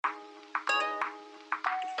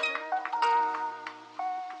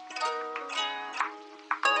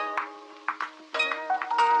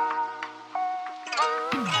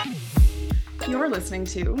You're listening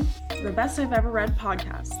to the Best I've Ever Read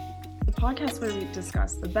podcast, the podcast where we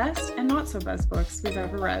discuss the best and not so best books we've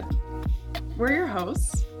ever read. We're your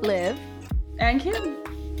hosts, Liv and Kim.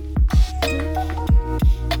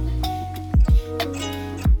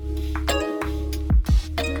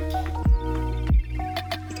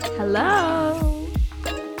 Hello.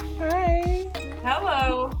 Hi.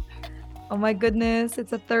 Hello. Oh my goodness,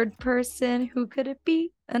 it's a third person. Who could it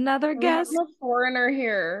be? Another guest? We have a foreigner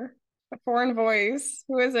here, a foreign voice.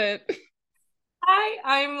 Who is it? Hi,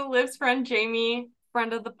 I'm Liv's friend Jamie,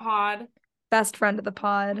 friend of the pod. Best friend of the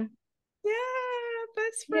pod. Yeah,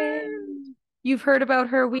 best friend. Yay. You've heard about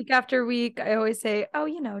her week after week. I always say,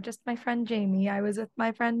 oh, just my friend Jamie. I was with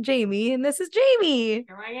my friend Jamie, and this is Jamie.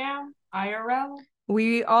 Here I am, IRL.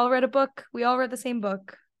 We all read a book. We all read the same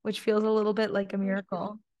book, which feels a little bit like a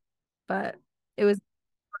miracle, but it was a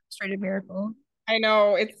straight miracle. I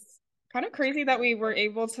know, it's kind of crazy that we were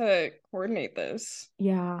able to coordinate this.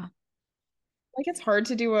 Yeah. Like, it's hard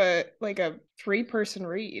to do a 3-person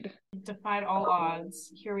read. Defied all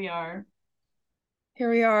odds. Here we are. Here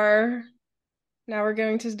we are. Now we're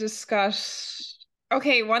going to discuss.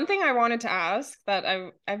 Okay, one thing I wanted to ask that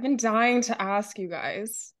I've been dying to ask you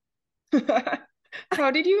guys.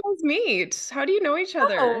 How did you guys meet? How do you know each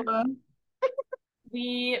other? Oh.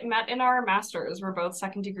 We met in our masters. We're both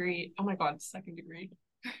second degree. Oh my God, second degree.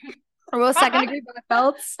 We're both second degree black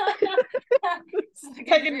belts.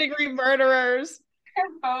 Second degree murderers.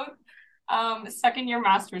 We're both second year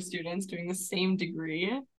master's students doing the same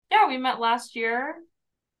degree. Yeah, we met last year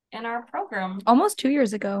in our program. Almost 2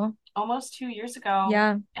 years ago. Almost 2 years ago.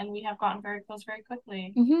 Yeah. And we have gotten very close very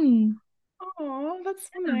quickly. Mm-hmm. Oh, that's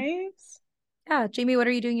so nice. Yeah, Jamie, what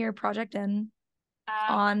are you doing your project in?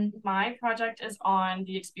 My project is on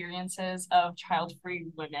the experiences of child-free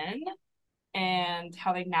women and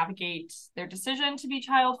how they navigate their decision to be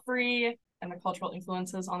child-free and the cultural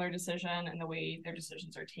influences on their decision and the way their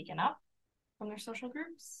decisions are taken up from their social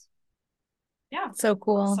groups. Yeah. So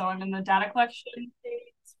cool. So I'm in the data collection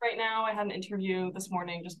phase right now. I had an interview this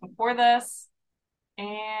morning just before this.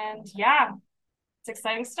 And yeah, it's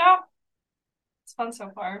exciting stuff. It's fun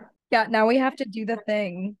so far. Yeah, now we have to do the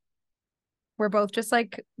thing. We're both just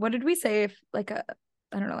like, what did we say if a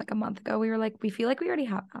month ago, we were like, we feel like we already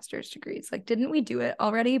have master's degrees. Like, didn't we do it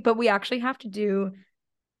already? But we actually have to do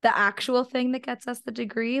the actual thing that gets us the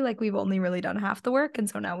degree. Like, we've only really done half the work. And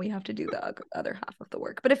so now we have to do the other half of the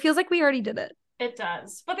work. But it feels like we already did it. It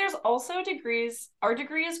does. But there's also degrees. Our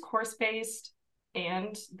degree is course-based,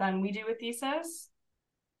 and then we do a thesis.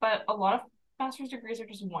 But a lot of master's degrees are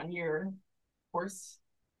just 1 year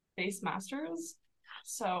course-based masters.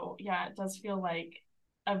 So yeah, it does feel like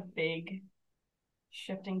a big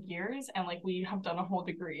shifting gears, and like we have done a whole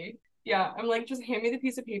degree. Yeah, I'm like, just hand me the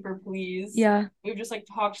piece of paper, please. Yeah. We've just like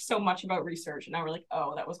talked so much about research, and now we're like,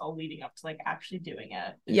 oh, that was all leading up to like actually doing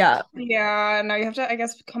it. Yeah. Yeah, now you have to, I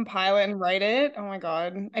guess, compile it and write it. Oh my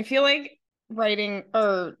God. I feel like writing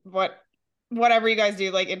or whatever you guys do,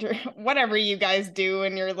 like whatever you guys do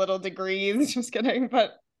in your little degrees, just kidding.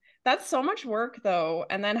 But that's so much work though.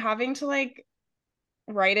 And then having to like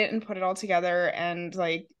write it and put it all together, and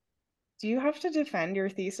like, do you have to defend your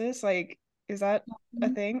thesis? Like, is that a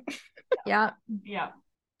thing? Yeah. Yeah.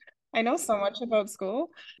 I know so much about school.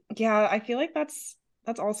 Yeah, I feel like that's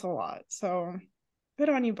also a lot. So good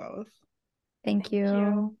on you both. Thank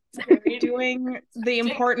you. You're doing the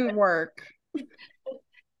important work.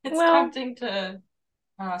 It's tempting to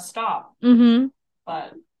stop. Mm-hmm.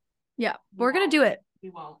 But yeah, we're going to do it. We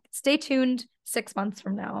won't. Stay tuned 6 months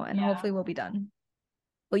from now, and hopefully we'll be done.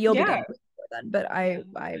 Well, you'll be done before then, but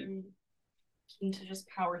I'm keen to just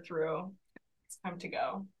power through. It's time to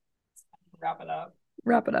go. It's time to wrap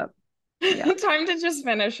it up. Yeah. Time to just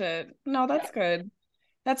finish it. No, that's good.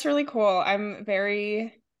 That's really cool. I'm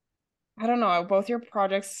very, I don't know, both your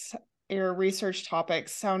projects, your research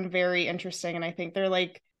topics sound very interesting, and I think they're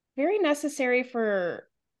like very necessary for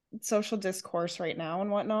social discourse right now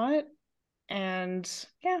and whatnot. And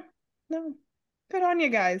yeah, no, good on you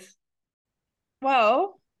guys.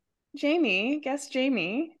 Well, Jamie,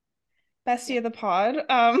 bestie of the pod.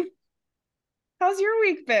 How's your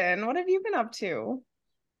week been? What have you been up to?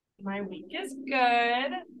 My week is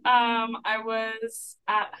good. I was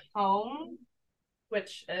at home,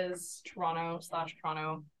 which is Toronto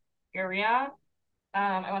area.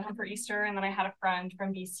 I went home for Easter, and then I had a friend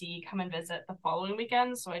from BC come and visit the following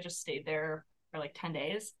weekend, so I just stayed there for like 10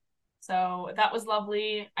 days. So that was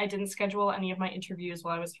lovely. I didn't schedule any of my interviews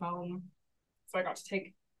while I was home, so I got to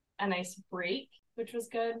take a nice break, which was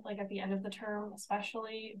good, like at the end of the term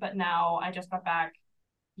especially. But now I just got back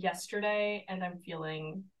yesterday, and I'm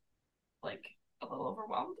feeling like a little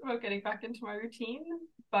overwhelmed about getting back into my routine.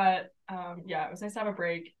 But yeah, it was nice to have a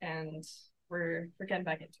break, and we're getting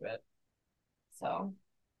back into it. So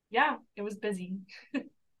yeah, it was busy.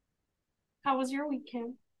 How was your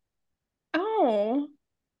weekend? Oh,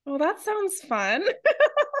 well, that sounds fun.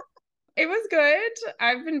 It was good.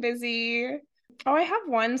 I've been busy. Oh, I have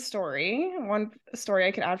one story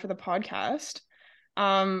I could add for the podcast.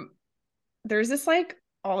 Um, there's this like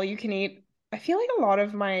all you can eat. I feel like a lot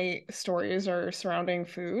of my stories are surrounding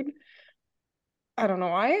food. I don't know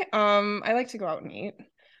why. I like to go out and eat,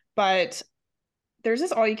 but there's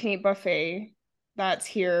this all you can eat buffet that's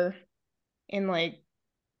here in like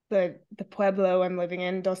the pueblo I'm living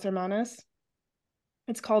in, Dos Hermanas.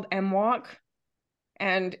 It's called M Walk,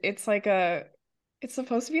 and it's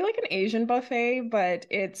supposed to be like an Asian buffet, but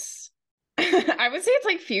it's I would say it's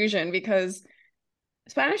like fusion because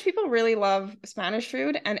Spanish people really love Spanish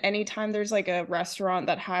food, and anytime there's like a restaurant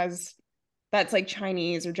that's like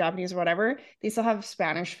Chinese or Japanese or whatever, they still have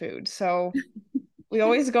Spanish food. So we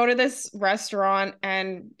always go to this restaurant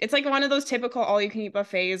and it's like one of those typical all you can eat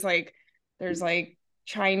buffets. Like there's like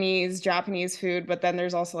Chinese, Japanese food, but then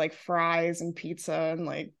there's also like fries and pizza and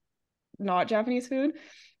like not Japanese food.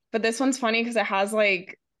 But this one's funny because it has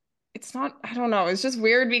like, it's not, I don't know, it's just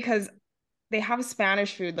weird because they have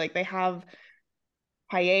Spanish food. Like they have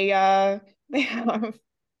paella, they have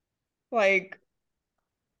like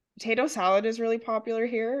potato salad is really popular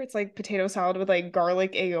here. It's like potato salad with like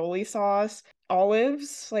garlic aioli sauce,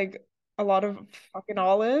 olives, like a lot of fucking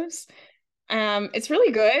olives. It's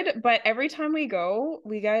really good, but every time we go,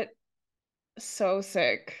 we get so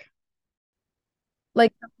sick.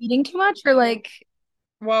 Like eating too much or like,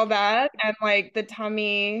 Well, that and like the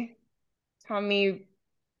tummy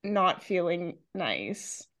not feeling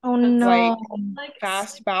nice. oh That's Like no. like,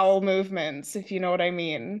 fast bowel movements, if you know what I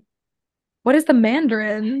mean. What is the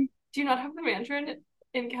Mandarin? do you not have the Mandarin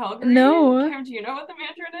in Calgary? No. Cam, do you know what the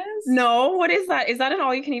Mandarin is? No, what is that? Is that an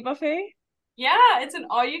all you can eat buffet? Yeah, it's an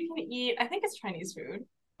all you can eat, I think it's Chinese food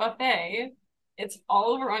buffet. It's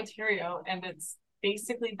all over Ontario, and it's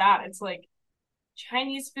basically that. It's like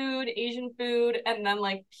Chinese food, Asian food, and then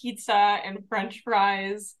like pizza and French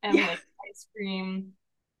fries and Yeah. like ice cream,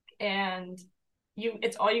 and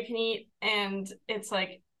it's all you can eat, and it's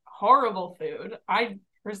like horrible food. I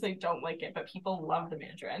personally don't like it, but people love the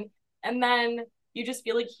Mandarin. And then you just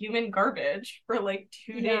feel like human garbage for like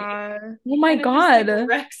 2 days, Yeah. Oh my and it just like God.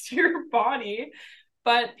 wrecks your body.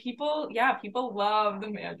 But people, yeah, people love the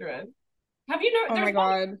Mandarin. Have you know Oh there's my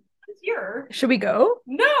one God. here? Should we go?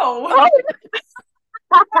 No. Oh.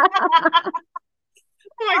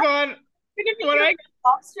 Oh my God. Gonna be What your I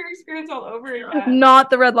lobster experience all over again. Not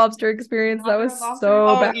the Red Lobster experience. Not That the Red was Lobster so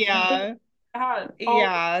Oh bad. experience. yeah. Yeah. Oh,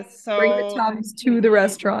 Yeah. Bring the So Tums to the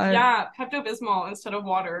restaurant. yeah, Pepto-Bismol instead of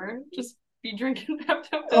water. Just be drinking oh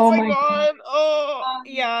Oh Pepto-Bismol. my my God. God. Oh Um,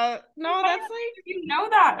 yeah. No, why that's don't you know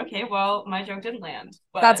that? Okay, well, my joke didn't land.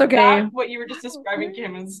 That's But okay. what you were just describing,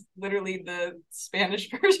 Kim, is literally the Spanish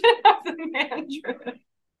version of the Mandarin.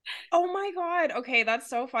 oh my God. Okay, that's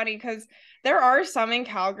so funny because there are some in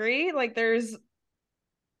Calgary. Like there's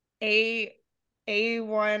a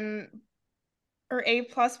A1 or A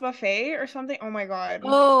plus buffet or something. Oh my God.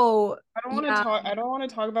 Oh, yeah. I don't want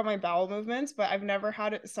to talk about my bowel movements, but I've never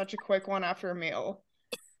had such a quick one after a meal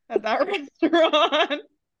at that restaurant.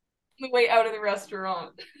 The way out of the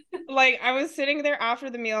restaurant. Like I was sitting there after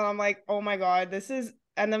the meal and I'm like, oh my God, this is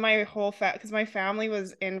and then my whole because my family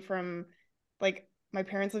was in from like my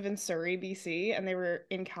parents live in Surrey, BC, and they were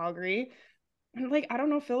in Calgary. And like, I don't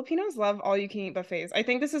know, Filipinos love all you can eat buffets. I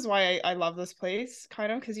think this is why I love this place, kind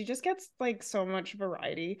of, because you just get like so much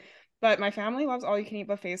variety. But my family loves all you can eat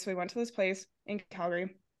buffets, so we went to this place in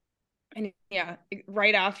Calgary. And yeah,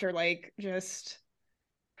 right after, like, just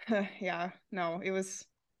yeah, no, it was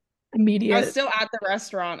I was Immediate. still at the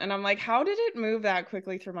restaurant and I'm like, how did it move that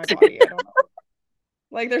quickly through my body? I don't know.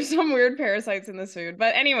 Like there's some weird parasites in this food.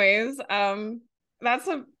 But anyways, that's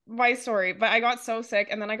my story. But I got so sick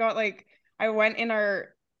and then I got like I went in our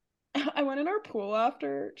I went in our pool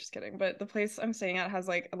after, just kidding, but the place I'm staying at has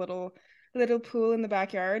like a little pool in the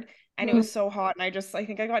backyard and it Mhm. was so hot and I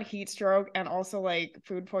think I got heat stroke and also like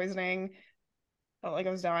food poisoning. Felt like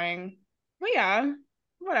I was dying. But yeah,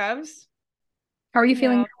 whatevs. How are you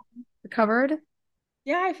feeling Yeah. now? Recovered?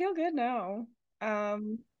 Yeah, I feel good now.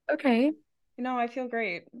 Um, Okay. I feel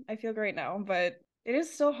great. I feel great now, but it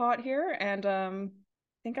is still hot here and I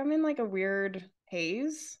think I'm in like a weird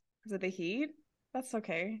haze because of the heat. That's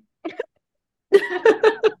okay. I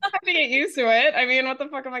have to get used to it. I mean, what the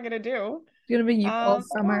fuck am I gonna do? It's gonna be you all Well,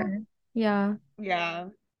 summer. Yeah. yeah.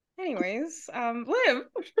 Anyways, Liv,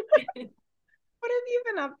 What have you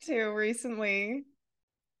been up to recently?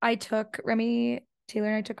 Taylor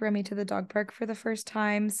and I took Remy to the dog park for the first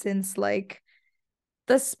time since like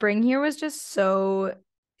the spring here was just so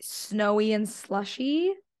snowy and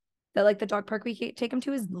slushy that like the dog park we take him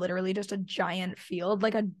to is literally just a giant field,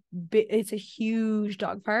 like it's a huge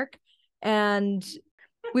dog park. And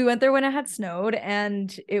we went there when it had snowed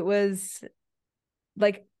and it was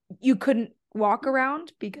like you couldn't walk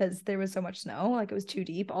around because there was so much snow, like it was too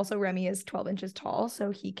deep. Also, Remy is 12 inches tall,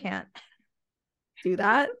 so he can't do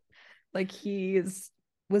that. Like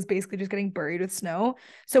was basically just getting buried with snow.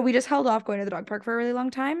 So we just held off going to the dog park for a really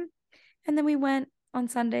long time. And then we went on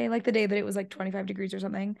Sunday, like the day that it was like 25 degrees or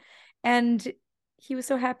something. And he was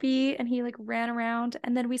so happy and he like ran around.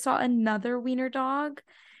 And then we saw another wiener dog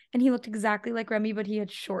and he looked exactly like Remy, but he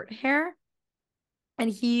had short hair. And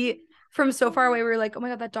he, from so far away, we were like, oh my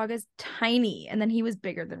God, that dog is tiny. And then he was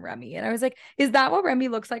bigger than Remy. And I was like, is that what Remy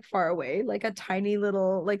looks like far away? Like a tiny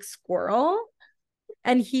little like squirrel?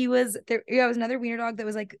 And he was there. Yeah, it was another wiener dog that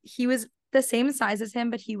was like, he was the same size as him,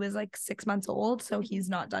 but he was like 6 months old. So he's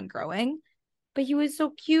not done growing. But he was so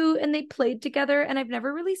cute and they played together. And I've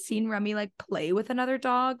never really seen Remy like play with another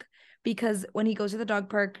dog because when he goes to the dog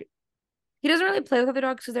park, he doesn't really play with other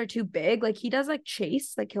dogs because they're too big. Like he does like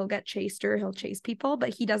chase, like he'll get chased or he'll chase people, but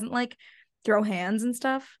he doesn't like throw hands and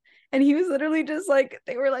stuff. And he was literally just like,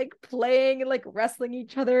 they were like playing and like wrestling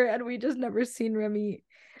each other. And we just never seen Remy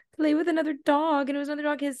play with another dog. And it was another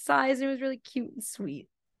dog his size and it was really cute and sweet.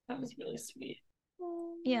 That was really sweet.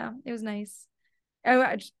 Yeah, it was nice.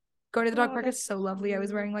 I just go to the dog park is that's so lovely. I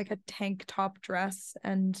was wearing like a tank top dress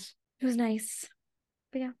and it was nice.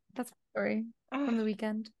 But yeah, that's my story from the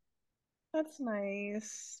weekend. That's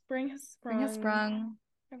nice. Spring has sprung. Spring has sprung.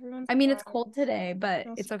 Everyone's I mean, it's back. cold today, but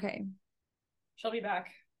it's okay. She'll be back.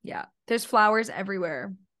 Yeah, there's flowers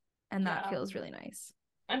everywhere, and that Yeah. feels really nice.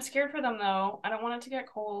 I'm scared for them though. I don't want it to get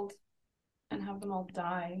cold and have them all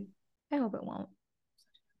die. I hope it won't.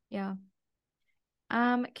 Yeah.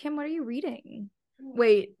 Kim, what are you reading?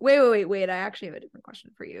 Wait. I actually have a different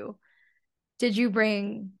question for you. Did you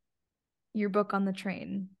bring your book on the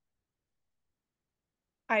train?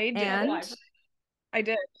 I did. And I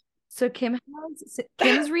did. so Kim's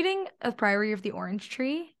reading A Priory of the Orange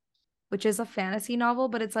Tree, which is a fantasy novel,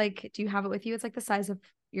 but it's like, do you have it with you? It's like the size of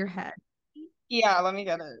your head. Yeah, let me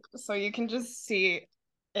get it so you can just see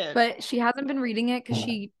it. But she hasn't been reading it because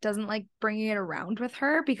she doesn't like bringing it around with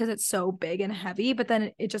her because it's so big and heavy. But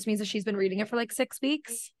then it just means that she's been reading it for like 6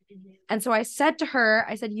 weeks. And so I said to her,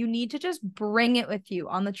 I said, you need to just bring it with you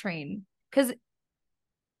on the train because It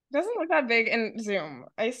doesn't look that big in Zoom.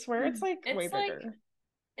 I swear it's like way bigger.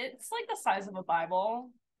 It's like the size of a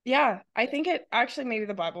Bible. Yeah, I think it actually maybe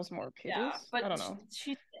the Bible's more pages. Yeah, but I don't know.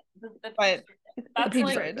 But that's pages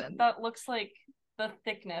like are good. that looks like the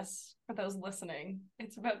thickness for those listening.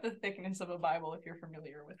 It's about the thickness of a Bible if you're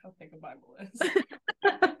familiar with how thick a Bible is.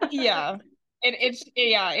 Yeah.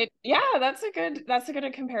 That's a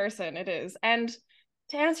good comparison. It is. And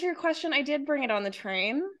to answer your question, I did bring it on the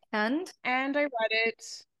train and I read it.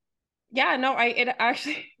 Yeah, no, it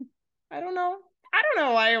actually I don't know. I don't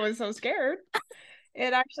know why I was so scared.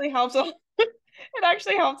 It actually helps it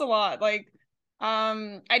actually helped a lot. Like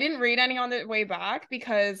I didn't read any on the way back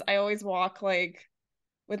because I always walk like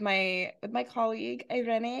with my colleague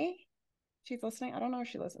Irene. She's listening. I don't know if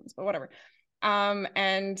she listens, but whatever.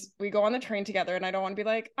 And we go on the train together and I don't want to be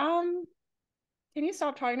like, can you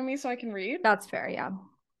stop talking to me so I can read? That's fair, yeah.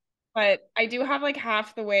 But I do have like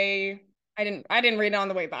half the way. I didn't read it on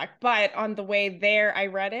the way back, but on the way there I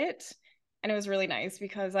read it and it was really nice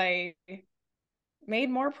because I made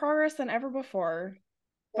more progress than ever before.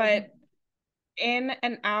 But in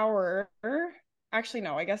an hour, actually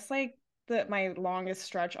no, I guess like my longest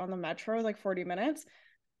stretch on the metro is like 40 minutes.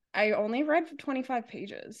 I only read 25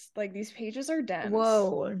 pages. Like these pages are dense.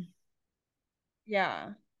 Whoa.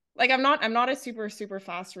 Yeah. Like I'm not a super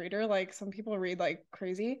fast reader. Like some people read like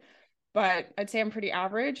crazy, but I'd say I'm pretty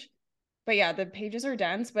average. But yeah, the pages are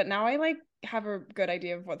dense, but now I like have a good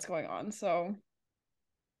idea of what's going on. So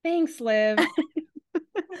thanks, Liv.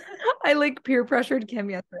 I like peer pressured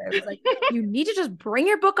Kim yesterday. I was like, you need to just bring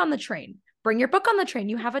your book on the train. Bring your book on the train.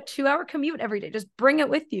 You have a 2-hour commute every day. Just bring it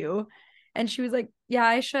with you. And she was like, yeah,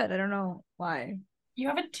 I should. I don't know why. You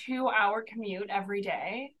have a 2-hour commute every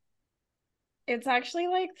day? It's actually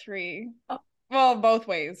like 3. Oh. Well, both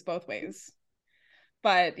ways.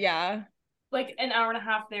 But yeah. Like an hour and a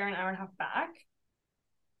half there, an hour and a half back?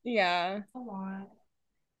 Yeah. That's a lot.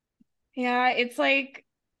 Yeah, it's like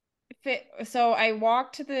so I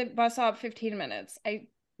walk to the bus stop 15 minutes. I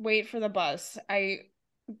wait for the bus. I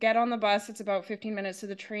get on the bus. It's about 15 minutes to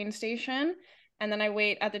the train station. and then I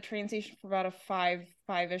wait at the train station for about a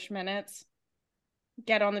five-ish minutes,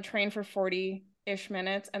 get on the train for 40-ish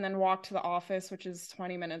minutes, and then walk to the office, which is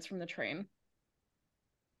 20 minutes from the train.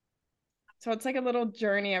 So it's like a little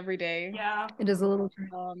journey every day. Yeah. It is a little.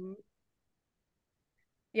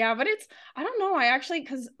 Yeah, but I don't know. I actually,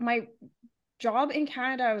 because my job in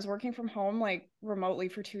Canada, I was working from home like remotely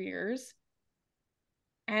for 2 years.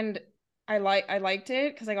 And I liked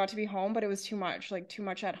it because I got to be home, but it was too much, like too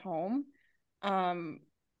much at home.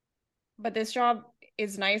 But this job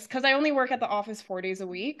is nice because I only work at the office 4 days a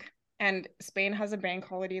week, and Spain has a bank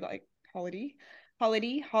holiday, like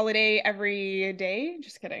holiday every day.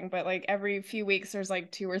 Just kidding, but like every few weeks there's like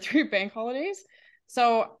 2 or 3 bank holidays.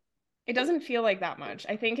 So it doesn't feel like that much.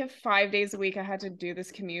 I think if 5 days a week I had to do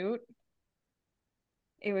this commute,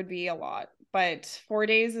 it would be a lot. But 4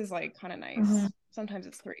 days is like kind of nice. Sometimes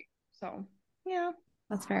it's 3. So yeah.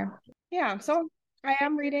 That's fair. Yeah. So I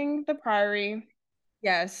am reading The Priory.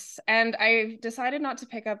 Yes. And I've decided not to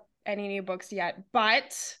pick up any new books yet,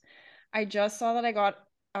 but I just saw that I got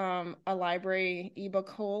a library ebook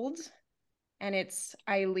hold, and it's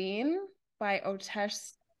Eileen by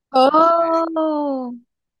Otesh. Oh,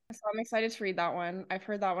 So I'm excited to read that one. I've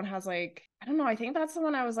heard that one has like, I don't know, I think that's the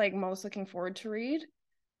one I was like most looking forward to read.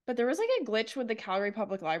 But there was like a glitch with the Calgary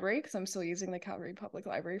Public Library because I'm still using the Calgary Public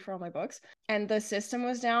Library for all my books. And the system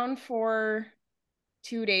was down for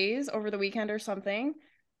 2 days over the weekend or something.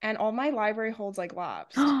 And all my library holds like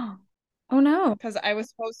lapsed oh no. because I was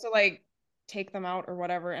supposed to like take them out or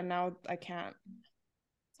whatever. And now I can't.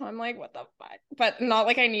 So I'm like, what the fuck? But not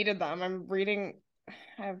like I needed them. I'm reading,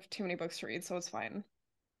 I have too many books to read, so it's fine.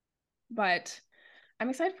 But I'm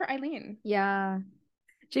excited for Eileen. Yeah.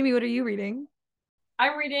 Jamie, what are you reading?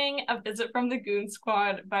 I'm reading A Visit from the Goon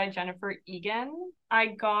Squad by Jennifer Egan. I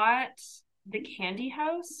got The Candy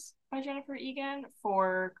House by Jennifer Egan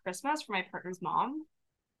for Christmas for my partner's mom.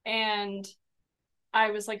 And I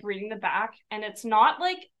was like reading the back, and it's not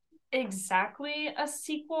like exactly a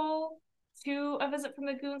sequel to A Visit from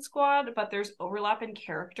the Goon Squad, but there's overlap in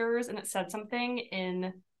characters, and it said something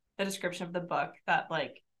in the description of the book that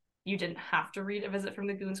like you didn't have to read A Visit from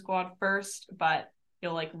the Goon Squad first, but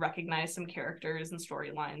you'll like recognize some characters and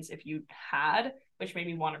storylines if you had, which made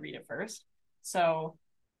me want to read it first. So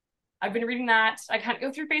I've been reading that. I kind of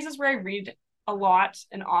go through phases where I read a lot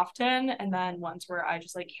and often, and then ones where I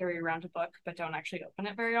just like carry around a book but don't actually open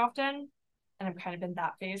it very often. And I'm kind of in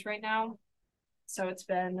that phase right now. So it's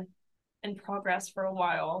been in progress for a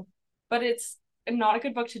while. But it's not a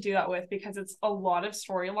good book to do that with because it's a lot of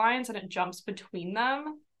storylines and it jumps between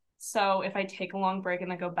them. So if I take a long break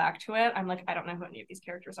and then go back to it, I'm like, I don't know who any of these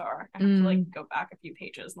characters are. I have to like go back a few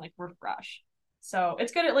pages and like refresh. So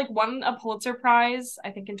it's good. It like won a Pulitzer Prize,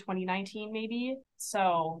 I think in 2019 maybe.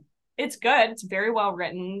 So it's good. It's very well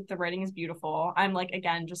written. The writing is beautiful. I'm like,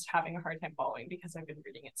 again, just having a hard time following because I've been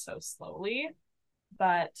reading it so slowly.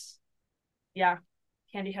 But yeah,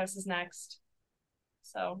 Candy House is next.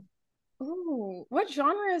 So. Ooh, what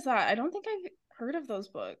genre is that? I don't think I've heard of those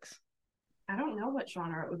books. I don't know what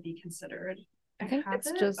genre it would be considered. I think have it's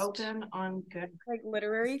it just open on good. Like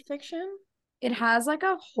literary fiction? It has like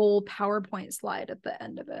a whole PowerPoint slide at the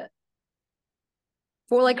end of it.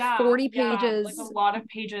 For like 40 pages. Like a lot of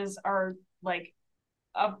pages are like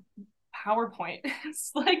a PowerPoint.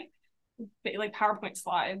 It's like PowerPoint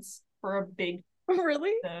slides for a big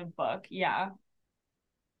Really? book. Yeah.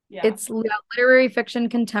 Yeah. It's literary fiction,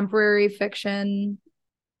 contemporary fiction.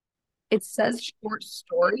 It says short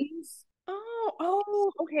stories.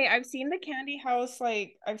 Oh, okay. I've seen the Candy House,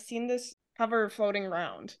 like I've seen this cover floating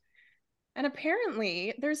around. And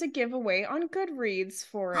apparently there's a giveaway on Goodreads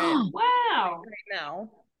for it Wow. right now.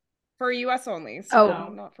 For US only, so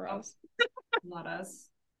not for us. Not us.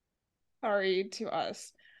 Sorry to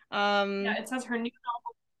us. Yeah, it says her new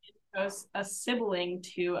novel is a sibling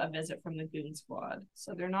to A Visit from the Goon Squad.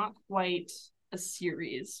 So they're not quite a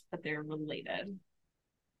series, but they're related.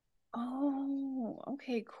 Oh,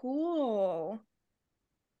 okay, cool.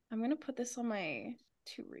 I'm gonna put this on my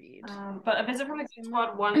to read. But A Visit from the Goon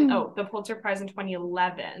Squad won the Pulitzer Prize in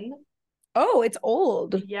 2011. Oh, it's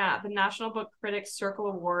old. Yeah, the National Book Critics Circle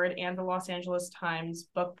Award and the Los Angeles Times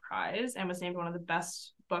Book Prize, and was named one of the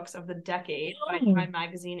best books of the decade by Time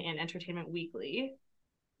Magazine and Entertainment Weekly.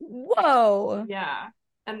 Whoa. Yeah.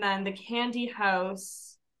 And then The Candy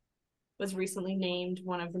House was recently named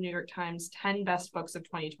one of the New York Times 10 best books of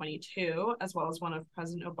 2022, as well as one of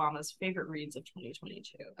President Obama's favorite reads of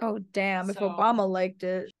 2022. Oh, damn. If Obama liked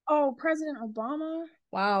it. Oh, President Obama?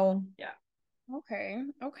 Wow. Yeah. Okay.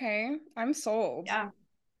 I'm sold. Yeah.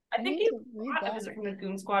 I think need you to read got a that. visit from the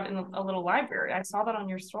Goon Squad in a little library. I saw that on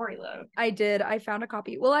your story, Liv. I did. I found a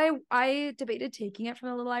copy. Well, I debated taking it from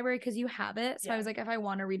the little library because you have it. So I Yeah. was like, if I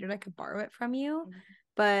want to read it, I could borrow it from you. Mhm.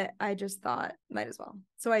 But I just thought might as well.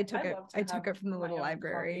 So I took I'd it. love to I took have it from the my little own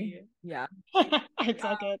library. copy. Yeah. I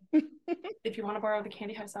took it. If you want to borrow the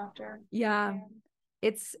Candy House after. Yeah. you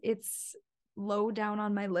can. It's low down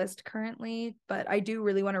on my list currently, but I do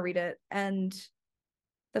really want to read it. And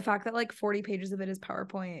the fact that like 40 pages of it is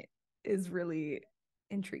PowerPoint is really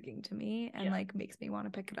intriguing to me and Yeah. like makes me want to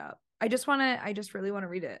pick it up. I just really want to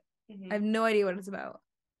read it. Mhm. I have no idea what it's about.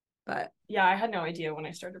 But Yeah, I had no idea when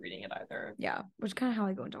I started reading it either. yeah, which is kind of how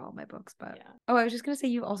I go into all my books. But Yeah. oh, I was just gonna say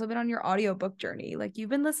you've also been on your audiobook journey. Like you've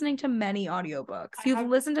been listening to many audiobooks. I You've have-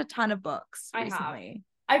 listened to a ton of books I have. recently.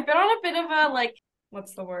 I've been on a bit of a like,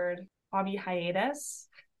 what's the word? Hobby hiatus.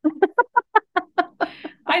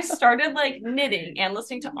 I started like knitting and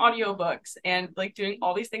listening to audiobooks and like doing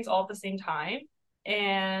all these things all at the same time.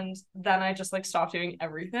 And then I just like stopped doing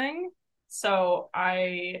everything. So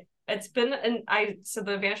it's been so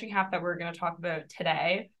the Vanishing Half that we're gonna talk about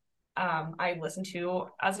today, I listened to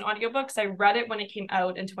as an audiobook because I read it when it came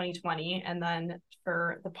out in 2020, and then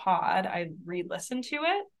for the pod, I re-listened to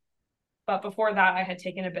it. But before that, I had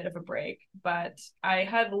taken a bit of a break. But I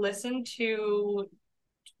had listened to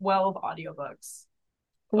 12 audiobooks.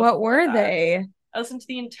 What were that. they? I listened to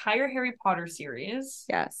the entire Harry Potter series.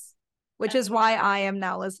 Yes. Which is why I am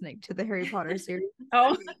now listening to the Harry Potter series.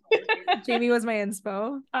 Oh. Jamie was my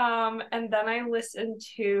inspo. And then I listened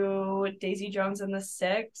to Daisy Jones and the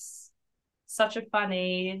Six, Such a Fun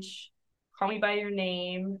Age, Call Me by Your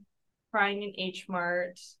Name, Crying in H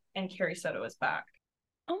Mart, and Carrie Soto is Back.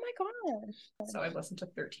 Oh my gosh. So I've listened to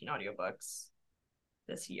 13 audiobooks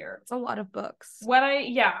this year. It's a lot of books.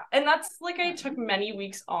 And that's like I took many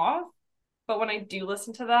weeks off, but when I do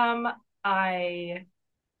listen to them, I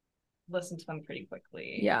listen to them pretty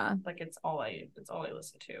quickly. Yeah. Like it's all I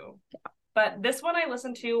listen to. Yeah. But this one I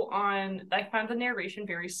listened to I found the narration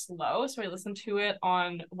very slow, so I listened to it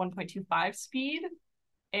on 1.25 speed.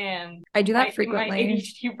 And I do that frequently. My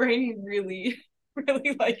ADHD brain really,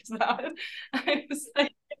 really liked that. I was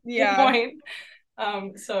like, yeah.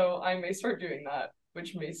 Point. So I may start doing that,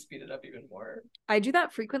 which may speed it up even more. I do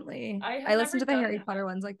that frequently. I listen to the Harry Potter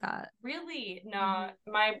ones like that. Really? Nah.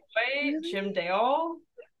 My boy Jim Dale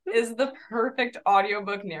is the perfect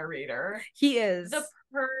audiobook narrator. He is. The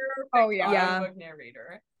perfect audiobook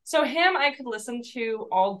narrator. So him I could listen to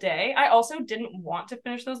all day. I also didn't want to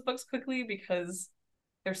finish those books quickly because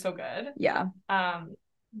they're so good. Yeah.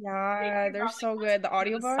 Yeah, they're so good. The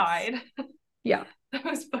audiobooks. Yeah.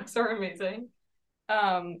 Those books are amazing.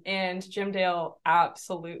 And Jim Dale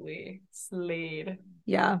absolutely slayed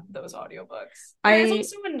those audiobooks. There's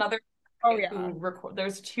also another who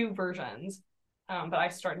there's two versions. But I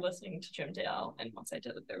started listening to Jim Dale, and once I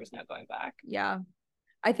did it, there was no going back. Yeah.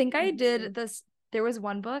 I think I did this. There was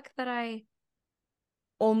one book that I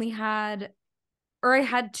only had, or I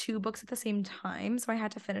had two books at the same time, so I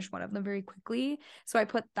had to finish one of them very quickly. So I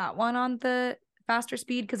put that one on the faster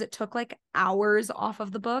speed because it took like hours off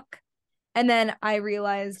of the book. And then I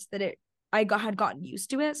realized that I had gotten used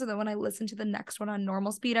to it. So that when I listened to the next one on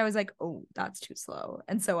normal speed, I was like, oh, that's too slow.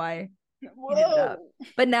 And so I ended up.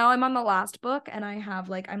 But now I'm on the last book and I have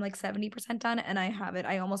I'm like 70% done and I have it.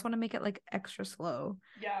 I almost want to make it like extra slow.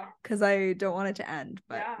 Yeah. Because I don't want it to end.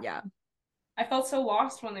 But yeah. I felt so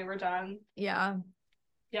lost when they were done. Yeah.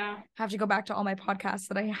 Yeah. I have to go back to all my podcasts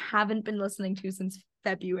that I haven't been listening to since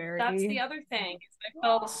February. That's the other thing. I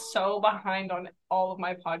felt so behind on all of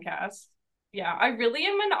my podcasts. Yeah, I really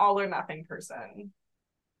am an all or nothing person.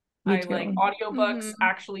 I like audiobooks,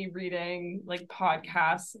 actually reading, like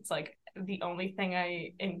podcasts. It's like the only thing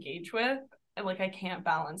I engage with. And like I can't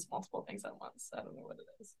balance multiple things at once. I don't know what it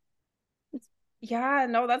is. Yeah,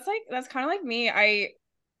 no, that's kind of like me. I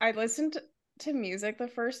listened to music for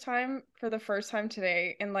the first time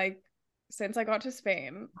today, and like since I got to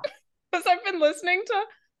Spain. Because I've been listening to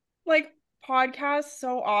like podcasts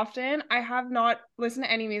so often. I have not listened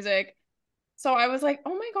to any music. So I was like,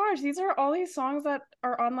 oh my gosh, these are all these songs that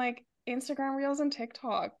are on like Instagram Reels and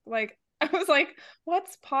TikTok. Like, I was like,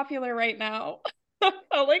 what's popular right now? I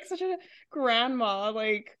felt like such a grandma.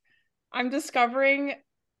 Like, I'm discovering,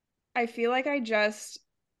 I feel like I just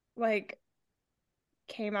like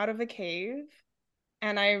came out of the cave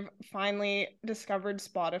and I've finally discovered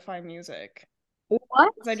Spotify music.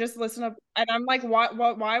 What? I just listen up and I'm like, why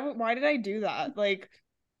did I do that? Like,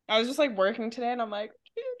 I was just like working today and I'm like,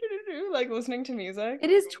 like listening to music. It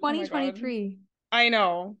is 2023. I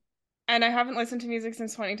know. And I haven't listened to music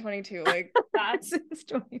since 2022. Like since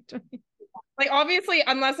 2020. Like obviously,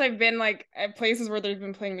 unless I've been like at places where they've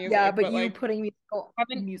been playing music. Yeah, but you like putting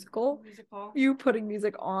musical, you putting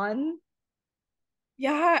music on.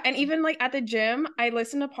 yeah, and even like at the gym, I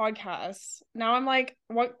listen to podcasts. Now I'm like,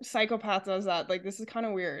 what psychopath does that? Like this is kind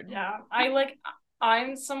of weird. Yeah,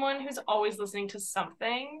 I'm someone who's always listening to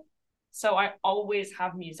something, so I always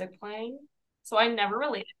have music playing. So I never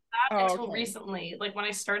related to that Oh, until okay. recently, like when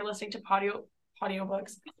I started listening to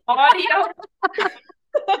audiobooks. Audio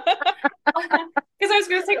because I was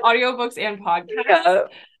gonna say audiobooks and podcasts. Yeah.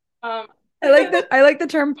 Um I like the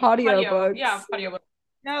term audio, audiobooks. yeah, audiobooks.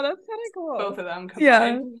 Yeah, that's kind of cool. Both of them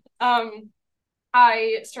Yeah. combined.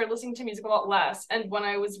 I started listening to music a lot less, and when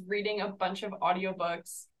I was reading a bunch of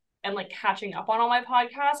audiobooks and like catching up on all my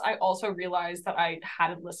podcasts, I also realized that I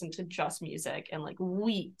hadn't listened to just music in like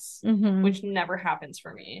weeks, which never happens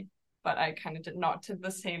for me. But I kind of did not to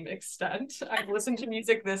the same extent. I've listened to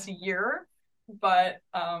music this year, but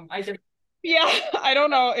I did. Yeah, I don't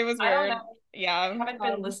know. It was I don't weird. know. Yeah. I haven't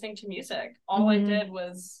been listening to music. All I did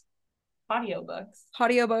was audiobooks.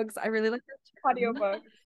 Audiobooks. I really like that term. Audiobook.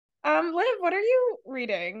 Liv, what are you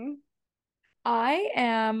reading? I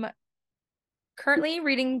am currently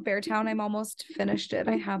reading Beartown. I'm almost finished it.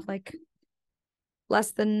 I have like I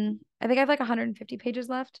think I have like 150 pages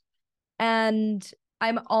left. And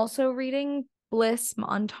I'm also reading Bliss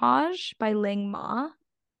Montage by Ling Ma,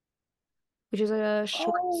 which is a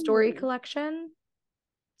short story collection.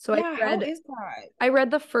 So yeah, how is that? I read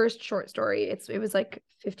the first short story. It was like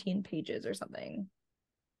 15 pages or something.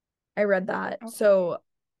 I read that. Okay. So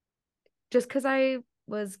just because I'm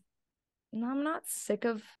not sick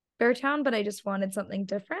of Beartown, but I just wanted something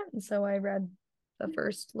different. And so I read the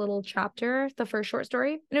first little chapter, the first short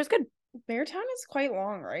story, and it was good. Beartown is quite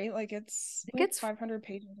long, right? Like it's I think like it's 500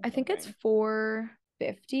 pages. I think it's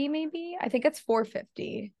 450 maybe. I think it's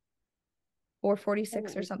 450 or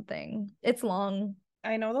 46 or something. It's long.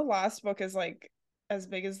 I know the last book is like as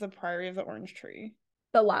big as the Priory of the Orange Tree.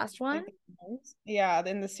 The last one? Yeah,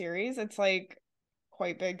 in the series, it's like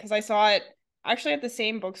quite big because I saw it actually at the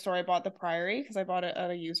same bookstore I bought the Priory because I bought it at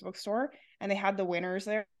a used bookstore and they had the winners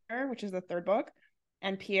there, which is the third book.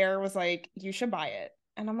 And Pierre was like, "You should buy it."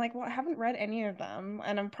 And I'm like, "Well, I haven't read any of them,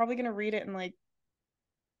 and I'm probably gonna read it in like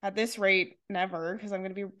at this rate, never, because I'm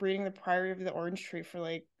gonna be reading the Priory of the Orange Tree for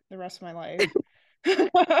like the rest of my life."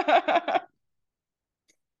 But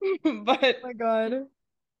Oh my God.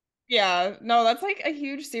 yeah, no, that's like a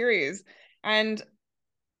huge series. And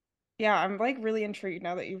yeah, I'm like really intrigued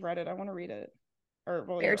now that you've read it. I want to read it. Or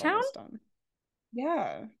well, you're Beartown? almost done.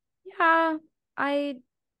 Yeah. Yeah. I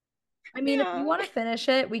mean, if you Yeah. want to finish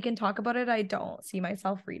it, we can talk about it. I don't see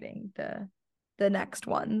myself reading the next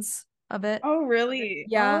ones of it. Oh, really?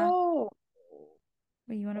 Yeah. Oh,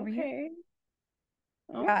 Wait, you want to read it? okay.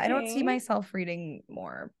 Yeah, I don't see Okay. myself reading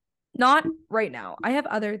more. Not right now. I'm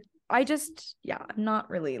not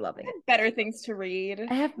really loving it. Better things to read.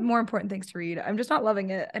 I have more important things to read. I'm just not loving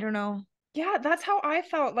it. I don't know. Yeah, that's how I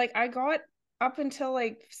felt. Like I got up until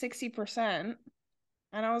like 60%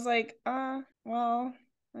 and I was like, well,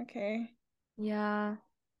 okay. Yeah.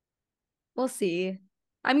 We'll see.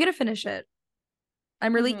 I'm gonna finish it.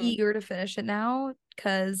 I'm really eager to finish it now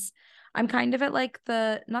because I'm kind of at like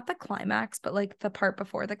not the climax, but like the part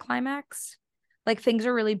before the climax. Like things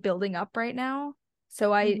are really building up right now.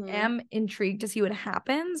 So I am intrigued to see what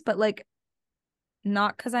happens, but like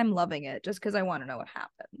not because I'm loving it, just because I want to know what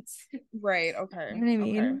happens. Right, okay. You know what I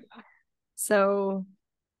mean? Okay.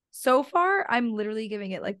 So far, I'm literally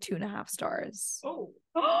giving it like 2.5 stars. Oh.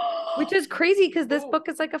 Which is crazy because this book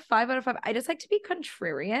is like a 5 out of 5. I just like to be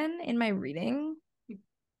contrarian in my reading.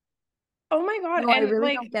 Oh my God. No, And I really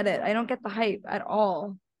like, don't get it. I don't get the hype at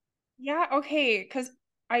all. yeah, okay. Because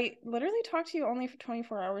I literally talked to you only for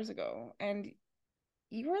 24 hours ago and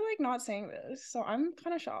you were like not saying this. So I'm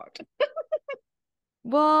kind of shocked.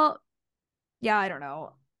 Well, yeah, I don't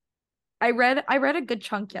know. I read a good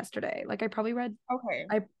chunk yesterday. Like I probably read Okay.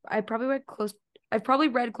 I've probably read close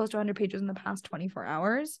to 100 pages in the past 24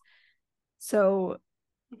 hours. So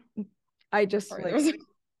I just Sorry, like there was a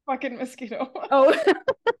fucking mosquito. oh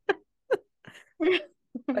Oh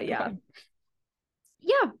but yeah. God.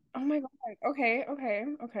 Yeah. Oh my God. Okay, okay,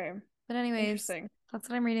 okay. But anyways, Interesting. that's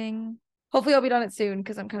what I'm reading. Hopefully I'll be done it soon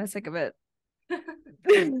because I'm kind of sick of it.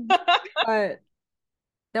 But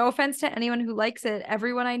no offense to anyone who likes it.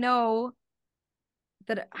 Everyone I know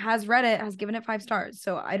that has read it has given it 5 stars.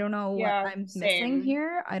 So I don't know what Yeah, I'm missing same.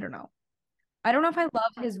 here. I don't know. I don't know if I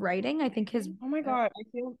love his writing. I think Oh my God, I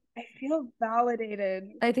feel validated.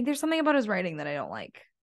 there's something about his writing that I don't like.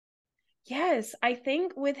 Yes, I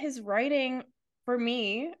think with his writing, for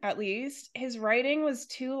me at least, his writing was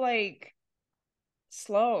too like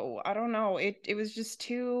slow. I don't know. It was just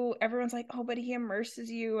too, everyone's like, "Oh, but he immerses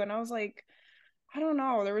you." And I was like, I don't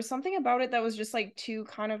know. There was something about it that was just like too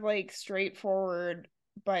kind of like straightforward,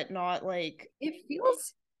 but not like It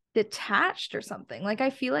feels detached or something. Like I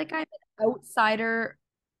feel like I'm an outsider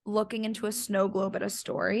looking into a snow globe at a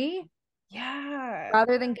story yeah.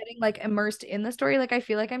 rather than getting like immersed in the story. Like I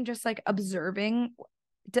feel like I'm just like observing.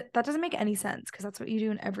 That doesn't make any sense because that's what you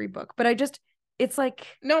do in every book. But it's like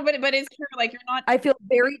No, but it's true. Like you're not I feel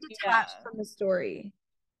very yeah. detached from the story.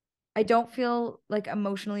 I don't feel like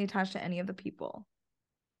emotionally attached to any of the people.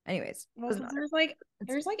 Anyways, Well, doesn't because matter.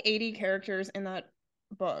 there's like 80 characters in that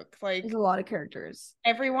book. There's Like a lot of characters.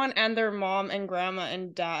 everyone and their mom and grandma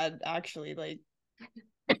and dad actually like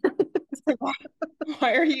it's like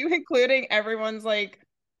why are you including everyone's like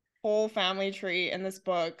whole family tree in this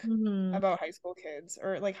book Mhm. about high school kids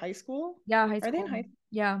or like high school? Yeah, high Are they in school. high?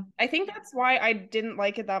 Yeah. I think that's why I didn't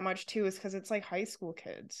like it that much too, is because it's like high school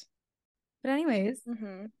kids. But anyways,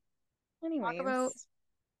 Mm-hmm. talk about Anyways,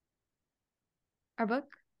 our book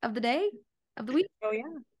of the day, of the week. oh yeah,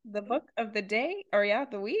 the book of the day, or yeah,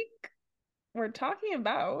 the week. We're talking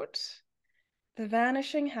about The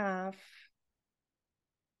Vanishing Half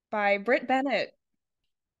by Britt Bennett.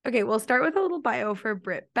 Okay, we'll start with a little bio for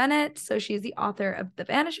Britt Bennett. So she's the author of The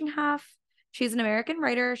Vanishing Half. She's an American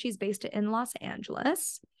writer. She's based in Los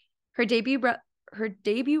Angeles. Her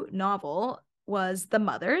debut novel was The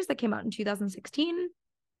Mothers that came out in 2016,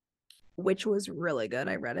 which was really good.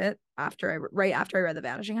 I read it right after I read The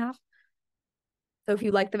Vanishing Half. So if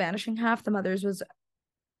you like The Vanishing Half, The Mothers was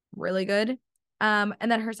really good. And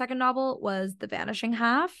then her second novel was The Vanishing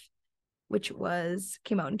Half, which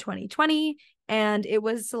came out in 2020, and it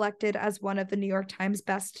was selected as one of the New York Times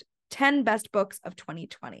 10 best books of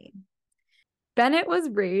 2020. Bennett was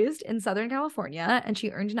raised in Southern California, and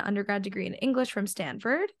she earned an undergrad degree in English from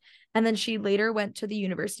Stanford. And then she later went to the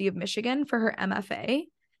University of Michigan for her MFA.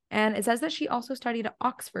 And it says that she also studied at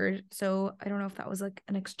Oxford. So I don't know if that was like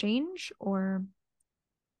an exchange or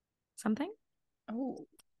something. Oh,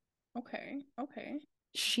 okay, okay.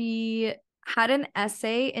 She had an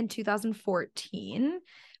essay in 2014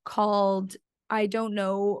 called I Don't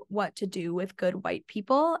Know What to Do with Good White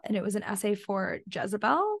People. And it was an essay for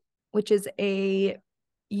Jezebel, which is a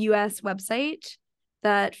US website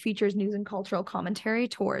that features news and cultural commentary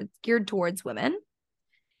geared towards women.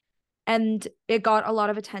 And it got a lot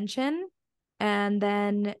of attention. And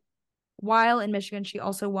then while in Michigan, she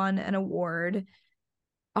also won an award,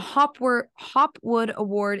 a Hopwood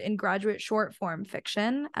Award in graduate short form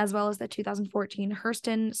fiction, as well as the 2014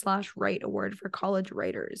 Hurston/Wright Award for college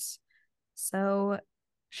writers. So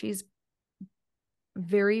she's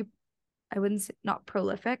very, I wouldn't say not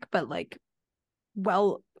prolific, but like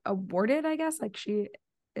well awarded, I guess. Like she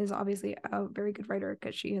is obviously a very good writer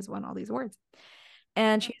because she has won all these awards.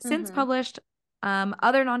 And she has since Mm-hmm. published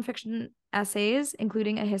other nonfiction essays,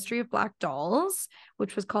 including A History of Black Dolls,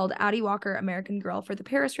 which was called Addie Walker, American Girl for the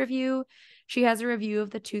Paris Review. She has a review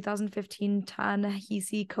of the 2015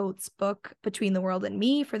 Ta-Nehisi Coates book, Between the World and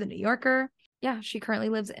Me, for The New Yorker. Yeah, she currently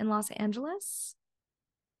lives in Los Angeles.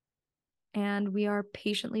 And we are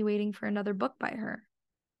patiently waiting for another book by her.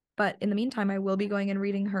 But in the meantime, I will be going and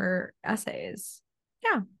reading her essays.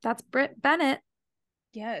 Yeah, that's Britt Bennett.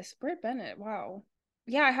 Yes, Britt Bennett. Wow.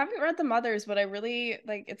 Yeah, I haven't read The Mothers, but I really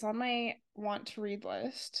like it's on my want to read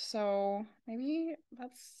list. So maybe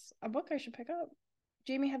that's a book I should pick up.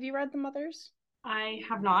 Jamie, have you read The Mothers? I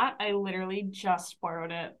have not. I literally just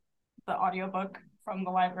borrowed the audiobook from the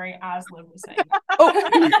library as Liv was saying.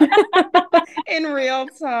 Oh. In real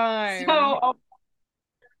time. So I'll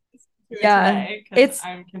Yeah, today because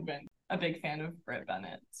I'm convinced. A big fan of Britt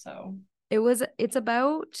Bennett. So it's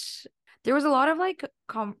about, there was a lot of like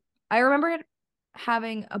I remember it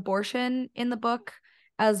having abortion in the book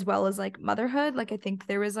as well as like motherhood. Like I think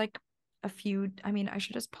there was like a few, I mean, I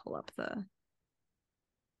should just pull up the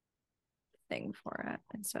thing for it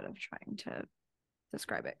instead of trying to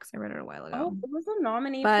describe it because I read it a while ago. Oh, it was a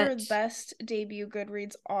nominee for But Best Debut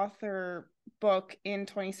Goodreads Author Book in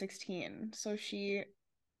 2016. So she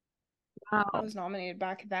wow. was nominated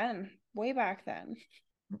back then, way back then.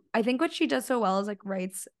 I think what she does so well is like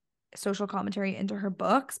writes social commentary into her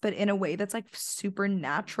books, but in a way that's like super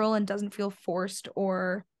natural and doesn't feel forced,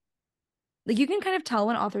 or like you can kind of tell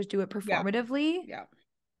when authors do it Yeah. performatively, Yeah.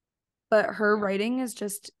 but her writing is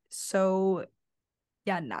just so,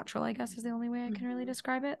 yeah, natural, I guess is the only way I can really Mhm.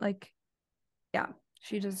 describe it. Like, yeah,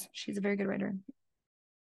 she's a very good writer.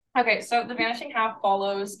 okay, so The Vanishing Half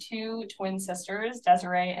follows two twin sisters,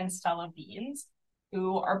 Desiree and Stella Beans,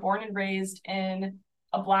 who are born and raised in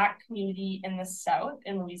a Black community in the South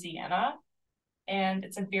in Louisiana. and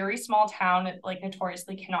it's a very small town. It like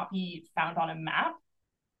notoriously cannot be found on a map.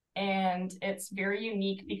 And it's very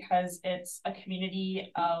unique because it's a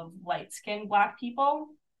community of light-skinned Black people.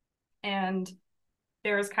 And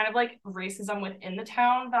there's kind of like racism within the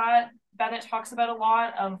town that Bennett talks about a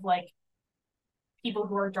lot, of like people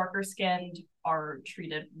who are darker skinned are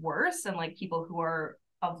treated worse, and like people who are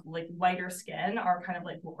of like lighter skin are kind of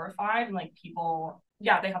like glorified, and like people,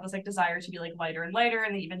 yeah, they have this like desire to be like lighter and lighter.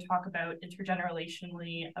 And they even talk about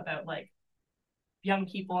intergenerationally about like young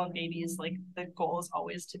people and babies, like the goal is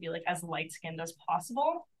always to be like as light skinned as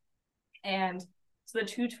possible. And so the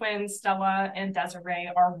two twins, Stella and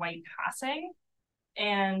Desiree, are white passing.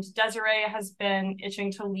 And Desiree has been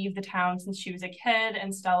itching to leave the town since she was a kid,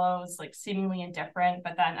 and Stella was like seemingly indifferent.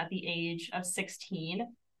 But then at the age of 16,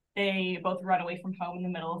 they both run away from home in the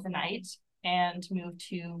middle of the night and move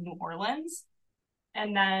to New Orleans.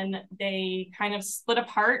 And then they kind of split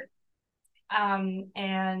apart.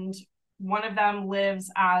 And one of them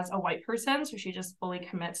lives as a white person, so she just fully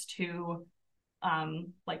commits to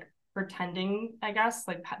like pretending, I guess,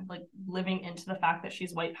 like living into the fact that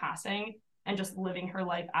she's white passing and just living her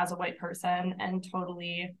life as a white person and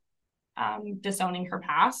totally disowning her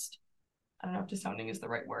past. I don't know if disowning is the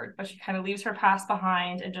right word, but she kind of leaves her past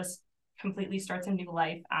behind and just completely starts a new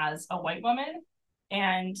life as a white woman.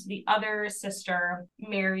 And the other sister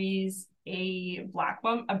marries a black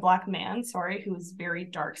man, sorry, who's very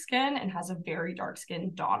dark skinned and has a very dark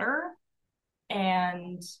skinned daughter.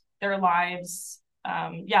 And their lives,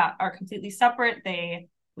 are completely separate. They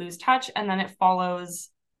lose touch, and then it follows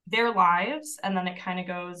their lives, and then it kind of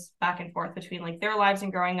goes back and forth between like their lives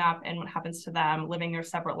and growing up and what happens to them living their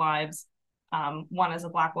separate lives, one as a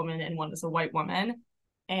Black woman and one as a white woman.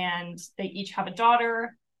 And they each have a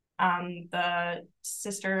daughter. The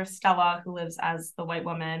sister Stella, who lives as the white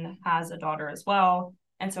woman, has a daughter as well,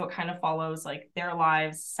 and so it kind of follows like their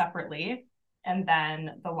lives separately and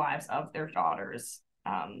then the lives of their daughters.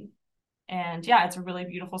 And yeah, it's a really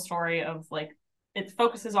beautiful story of like, it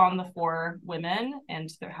focuses on the four women and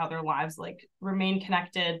how their lives like remain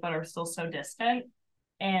connected but are still so distant.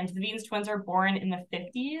 And the Venus twins are born in the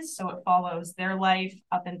 50s, so it follows their life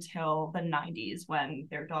up until the 90s when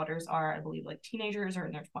their daughters are, I believe, like teenagers or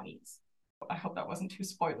in their 20s. I hope that wasn't too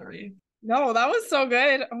spoilery. No, that was so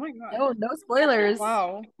good. Oh my god. No spoilers.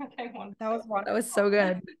 Wow. Okay, wonderful. That was wonderful. That was so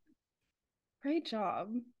good. Great job.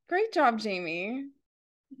 Great job, Jamie.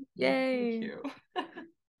 Yay. Thank you.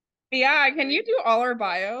 Yeah, can you do all our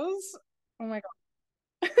bios? Oh my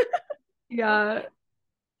god.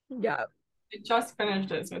 Yeah. I just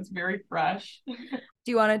finished it, so it's very fresh. Do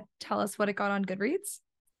you want to tell us what it got on Goodreads?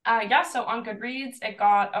 Yeah, so on Goodreads, it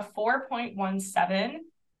got a 4.17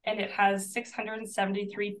 and it has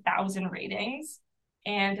 673,000 ratings.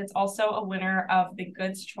 And it's also a winner of the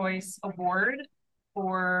Goods Choice Award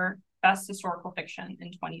for Best Historical Fiction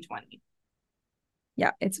in 2020.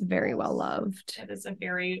 Yeah, it's very well loved. It is a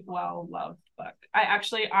very well loved book.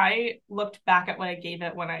 I looked back at what I gave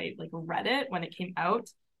it when I like read it when it came out,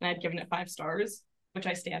 and I'd given it 5 stars, which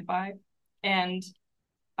I stand by. And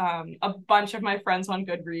a bunch of my friends on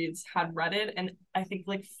Goodreads had read it, and I think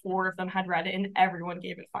like 4 of them had read it, and everyone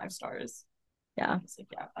gave it 5 stars. Yeah. It's like,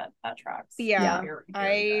 yeah, that tracks. Yeah. Very,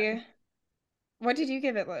 very good. What did you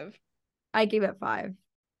give it, Liv? I gave it 5.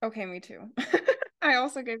 Okay, me too. I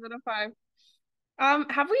also gave it a 5.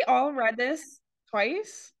 Have we all read this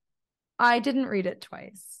twice? I didn't read it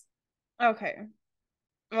twice. Okay.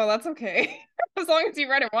 Well, that's okay. As long as you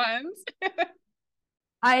read it once.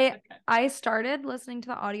 I started listening to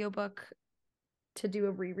the audiobook to do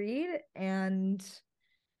a reread and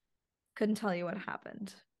couldn't tell you what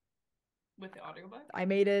happened. With the audiobook? I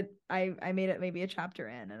made it maybe a chapter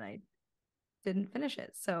in and I didn't finish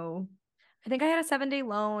it. So I think I had a 7-day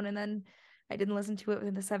loan and then I didn't listen to it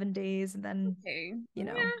within the 7 days, and then Okay. you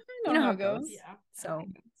know, I know how it goes. Yeah. So,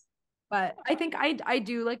 but I think I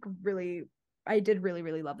do like really, I did really,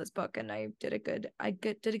 really love this book, and I did a good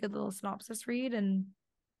little synopsis read, and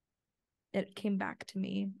it came back to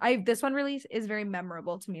me. This one really is very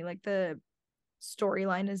memorable to me. Like the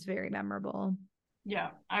storyline is very memorable. Yeah,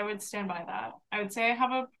 I would stand by that. I would say I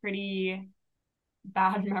have a pretty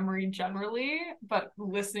bad memory generally, but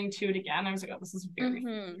listening to it again, I was like, oh, this is very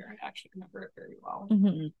familiar. I actually remember it very well.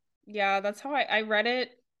 Yeah, that's how I read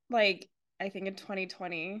it, like I think in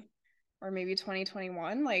 2020 or maybe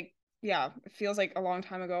 2021. Like, yeah, it feels like a long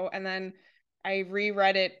time ago. And then I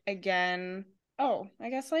reread it again, I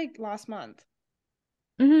guess like last month.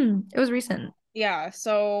 It was recent. Yeah,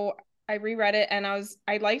 so I reread it and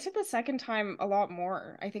I liked it the second time a lot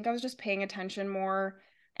more. I think I was just paying attention more,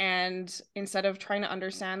 and instead of trying to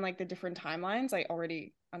understand like the different timelines, I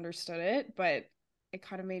already understood it, but it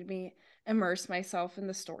kind of made me immerse myself in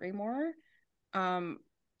the story more. And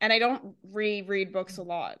I don't reread books a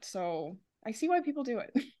lot, so I see why people do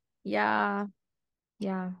it. Yeah.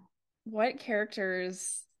 Yeah. What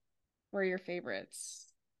characters were your favorites?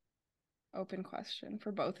 Open question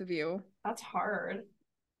for both of you. That's hard.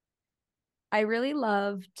 I really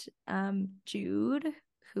loved Jude,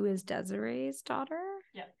 who is Desiree's daughter.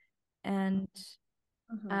 Yeah. And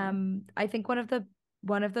I think one of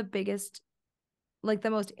the biggest, like the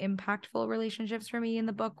most impactful relationships for me in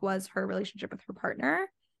the book was her relationship with her partner,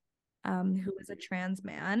 who was a trans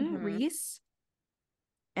man, Reese.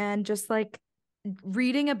 And just like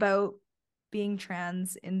reading about being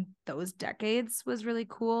trans in those decades was really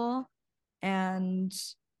cool. And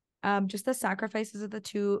just the sacrifices of the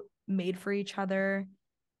two made for each other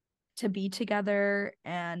to be together,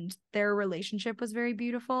 and their relationship was very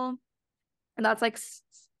beautiful. And that's like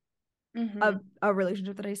a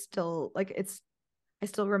relationship that I still like. I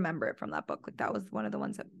still remember it from that book. Like that was one of the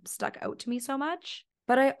ones that stuck out to me so much.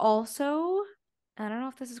 But I don't know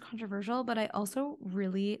if this is controversial, but I also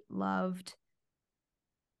really loved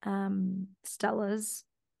Stella's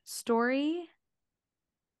story.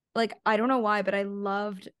 Like, I don't know why, but I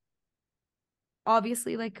loved,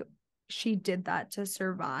 obviously, like she did that to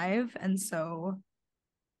survive, and so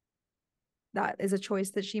that is a choice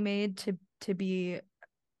that she made to be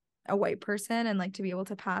a white person, and like to be able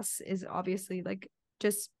to pass is obviously like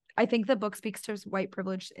just, I think the book speaks to white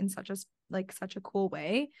privilege in such a cool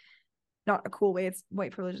way. Not a cool way, it's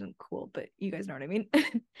white privilege isn't cool, but you guys know what I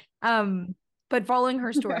mean. But following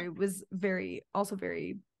her story was very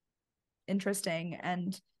interesting,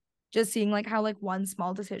 and just seeing like how like one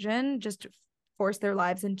small decision just forced their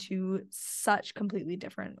lives into such completely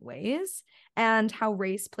different ways, and how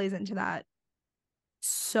race plays into that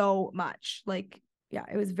so much. Like, yeah,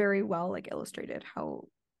 it was very well like illustrated how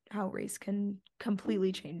race can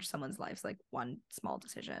completely change someone's lives. Like one small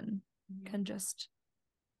decision can just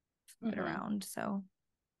flip it around. So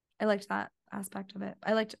I liked that aspect of it.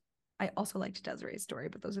 I also liked Desiree's story,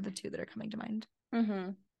 but those are the two that are coming to mind.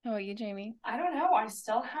 How about you, Jamie? I don't know. I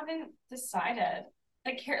still haven't decided.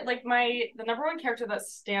 The number one character that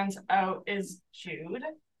stands out is Jude,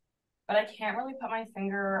 but I can't really put my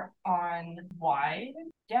finger on why.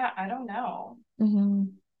 Yeah, I don't know.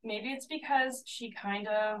 Maybe it's because she kind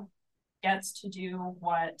of gets to do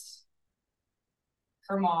what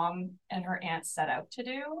her mom and her aunt set out to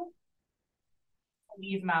do.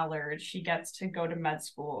 Leave Mallard. She gets to go to med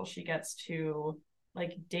school. She gets to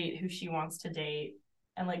like date who she wants to date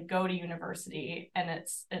and like go to university, and it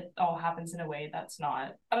all happens in a way that's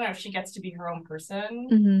not, I don't know, she gets to be her own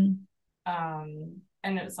person.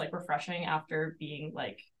 And it was like refreshing after being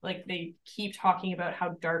like they keep talking about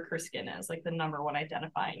how dark her skin is, like the number one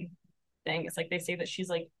identifying thing. It's like they say that she's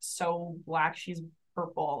like so black she's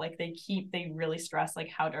purple. Like they really stress like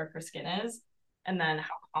how dark her skin is, and then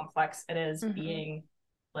how complex it is being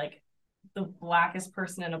like the blackest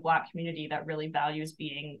person in a black community that really values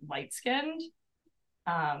being light skinned.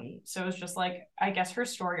 So it's just like, I guess her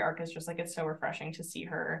story arc is just like, it's so refreshing to see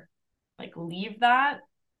her like leave that.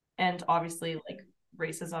 And obviously like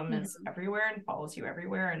racism is everywhere and follows you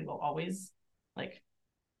everywhere and will always like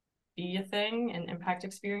be a thing and impact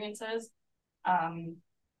experiences.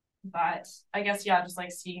 But I guess, yeah, just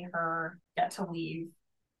like seeing her get to leave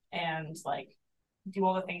and like do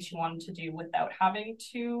all the things she wanted to do without having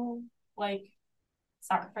to like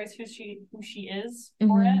sacrifice who she is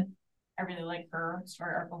for it. I really like her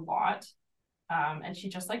story arc a lot. And she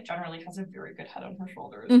just like generally has a very good head on her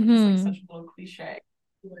shoulders, which is like such a little cliche.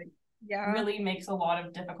 Like, really makes a lot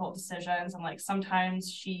of difficult decisions, and like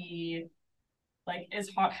sometimes she like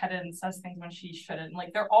is hot-headed and says things when she shouldn't.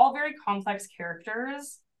 Like they're all very complex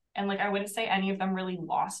characters, and like I wouldn't say any of them really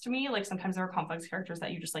lost me. Like sometimes there are complex characters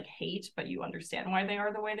that you just like hate, but you understand why they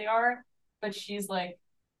are the way they are. But she's like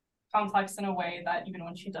complex in a way that even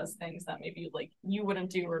when she does things that maybe like you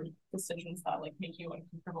wouldn't do, or decisions that like make you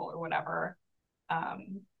uncomfortable or whatever,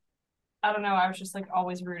 I don't know, I was just like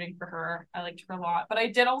always rooting for her. I liked her a lot, but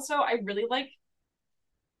I really like,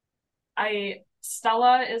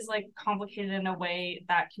 Stella is like complicated in a way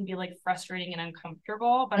that can be like frustrating and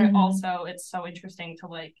uncomfortable, but I also, it's so interesting to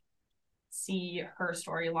like see her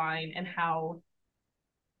storyline and how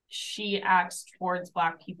she acts towards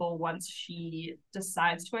Black people once she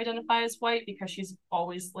decides to identify as white, because she's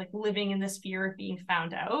always like living in this fear of being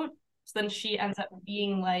found out. So then she ends up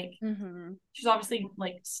being like, she's obviously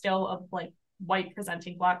like still a like white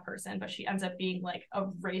presenting Black person, but she ends up being like a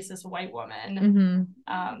racist white woman.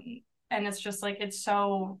 And it's just like, it's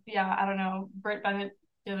so, yeah, I don't know. Britt Bennett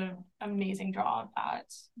did an amazing job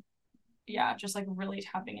at yeah, just like really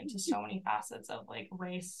tapping into so many facets of like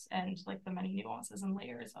race and like the many nuances and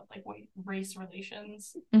layers of like race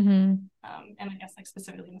relations. And I guess like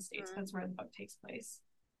specifically in the States, that's where the book takes place.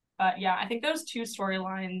 But yeah, I think those two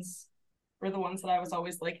storylines were the ones that I was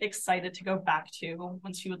always like excited to go back to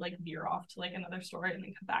when she would like veer off to like another story and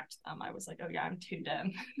then come back to them. I was like, oh yeah, I'm tuned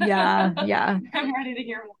in. Yeah. I'm ready to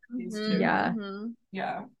hear more of these two. Yeah.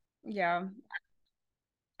 Yeah.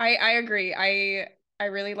 I agree. I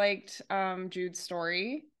really liked Jude's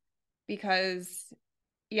story because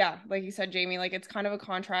yeah, like you said, Jamie, like it's kind of a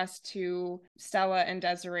contrast to Stella and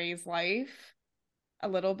Desiree's life a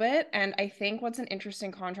little bit. And I think what's an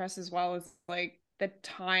interesting contrast as well is like the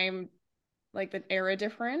time, like the era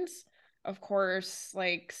difference. Of course,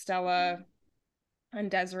 like Stella and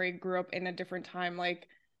Desiree grew up in a different time. Like,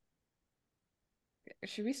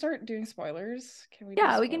 should we start doing spoilers? Can we do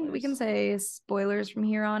Yeah, spoilers? we can say spoilers from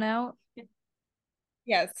here on out.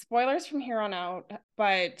 Yes, spoilers from here on out.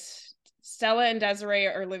 But Stella and Desiree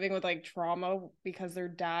are living with like trauma because their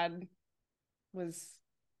dad was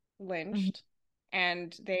lynched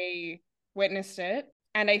and they witnessed it.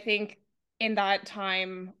 And I think in that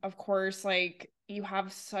time, of course, like you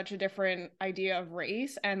have such a different idea of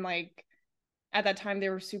race. And like at that time, they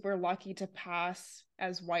were super lucky to pass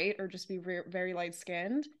as white or just be very light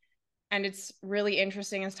skinned. And it's really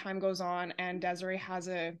interesting as time goes on and Desiree has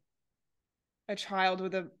a child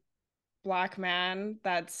with a black man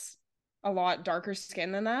that's a lot darker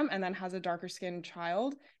skin than them and then has a darker skinned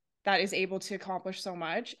child that is able to accomplish so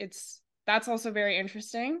much. That's also very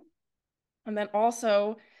interesting. And then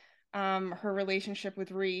also her relationship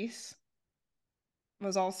with Reese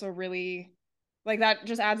was also really like that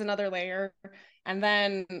just adds another layer. And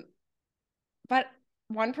then but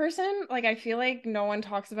one person, like I feel like no one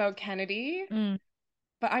talks about Kennedy,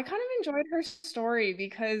 but I kind of enjoyed her story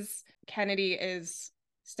because Kennedy is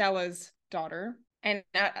Stella's daughter. And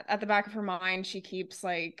at the back of her mind, she keeps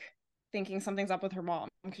like thinking something's up with her mom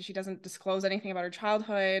because she doesn't disclose anything about her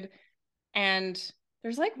childhood. And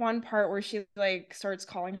there's like one part where she like starts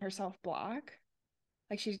calling herself Black.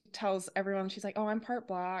 Like she tells everyone, she's like, oh, I'm part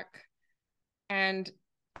Black. And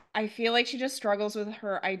I feel like she just struggles with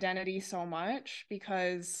her identity so much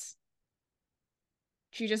because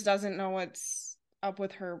she just doesn't know what's up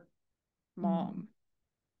with her mom.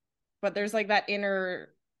 But there's like that inner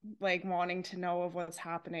like wanting to know of what's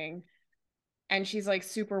happening. And she's like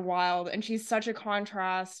super wild and she's such a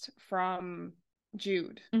contrast from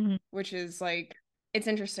Jude, which is like it's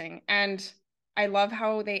interesting. And I love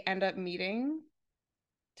how they end up meeting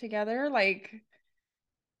together. Like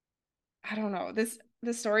I don't know. This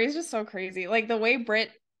story is just so crazy. Like the way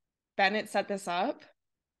Britt Bennett set this up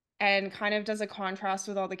and kind of does a contrast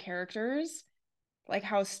with all the characters, like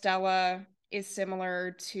how Stella is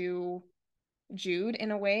similar to Jude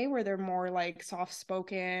in a way where they're more like soft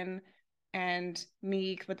spoken and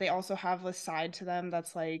meek, but they also have this side to them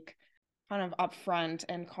that's like kind of upfront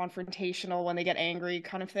and confrontational when they get angry,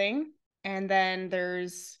 kind of thing. And then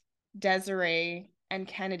there's Desiree and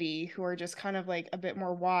Kennedy, who are just kind of like a bit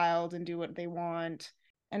more wild and do what they want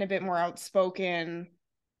and a bit more outspoken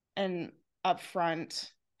and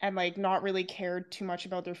upfront and like not really cared too much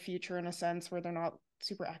about their future in a sense where they're not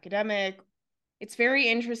super academic. It's very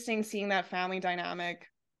interesting seeing that family dynamic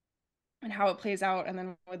and how it plays out. And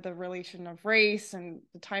then with the relation of race and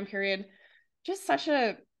the time period, just such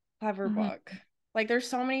a clever book. Like there's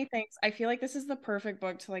so many things. I feel like this is the perfect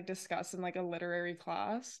book to like discuss in like a literary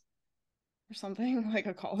class or something, like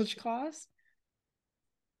a college class.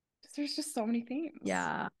 There's just so many themes.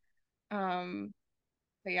 Yeah. But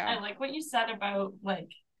yeah. I like what you said about like,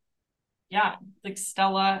 yeah, like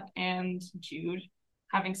Stella and Jude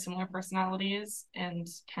having similar personalities and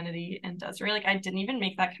Kennedy and Desiree. Like I didn't even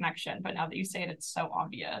make that connection, but now that you say it, it's so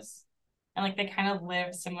obvious. And like they kind of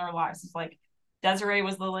live similar lives. It's like Desiree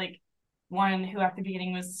was the like one who at the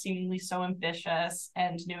beginning was seemingly so ambitious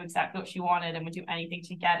and knew exactly what she wanted and would do anything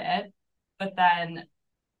to get it. But then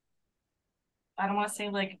I don't want to say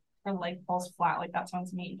like her life falls flat, like that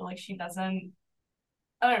sounds mean, but like she doesn't,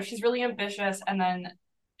 I don't know, she's really ambitious and then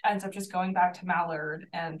ends up just going back to Mallard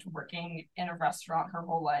and working in a restaurant her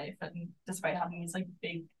whole life. And despite having these like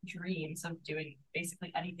big dreams of doing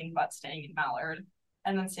basically anything but staying in Mallard.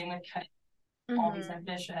 And then same with all these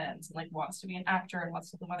ambitions and like wants to be an actor and wants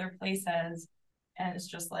to live other places. And it's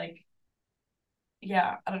just like,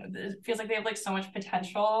 yeah, I don't know. It feels like they have like so much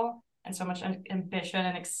potential and so much ambition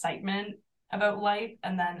and excitement about life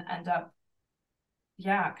and then end up,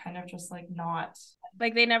 yeah, kind of just like not.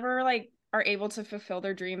 Like they never like are able to fulfill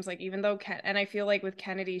their dreams. Like even though and I feel like with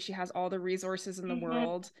Kennedy, she has all the resources in the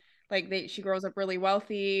world. Like she grows up really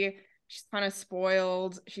wealthy. she's kind of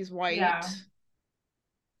spoiled. She's white, Yeah.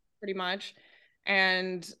 pretty much.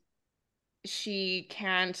 And she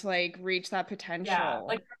can't like reach that Yeah. potential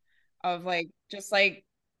Like, of like just like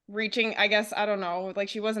reaching, I guess, I don't know, like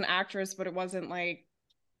she was an actress, but it wasn't like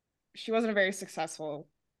she wasn't a very successful.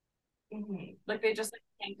 like they just like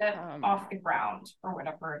can't get Um, off the ground or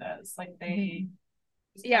whatever it is. Like they Mhm.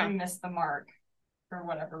 just kind yeah, of miss the mark for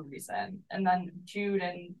whatever reason. And then Jude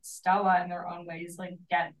and Stella in their own ways like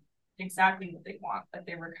get exactly what they want. That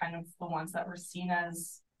they were kind of the ones that were seen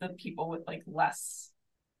as the people with like less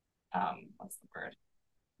what's the word?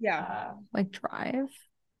 yeah. Like drive.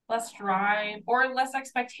 Less drive or less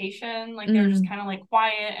expectation. Like they were just Mm. kind of like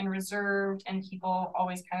quiet and reserved, and people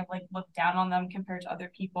always kind of like looked down on them compared to other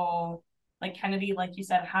people. Like Kennedy, like you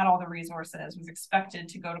said, had all the resources, was expected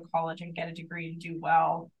to go to college and get a degree and do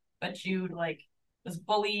well. But Jude, like, was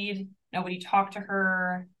bullied. Nobody talked to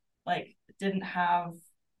her. Like, didn't have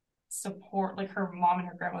support. Like, her mom and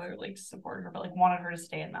her grandmother, like, supported her, but, like, wanted her to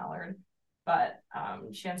stay in Mallard. But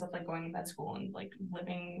she ends up like going to med school and like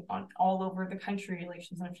living on all over the country. Like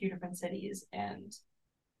she's in a few different cities, and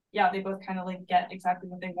yeah, they both kind of like get exactly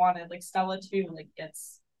what they wanted. Like Stella too, like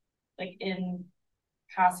gets like in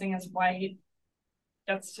passing as white,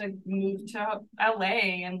 gets to move to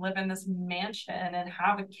LA and live in this mansion and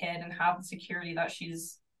have a kid and have the security that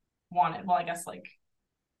she's wanted. Well, I guess like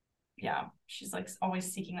yeah, she's like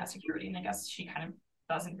always seeking that security, and I guess she kind of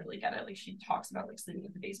doesn't really get it. Like she talks about like sleeping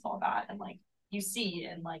with a baseball bat, and like you see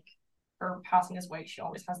in like her passing as white, she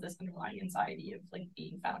always has this underlying anxiety of like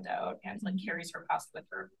being found out and like carries her past with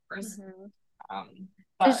her, of course. Mm-hmm. Um, Did,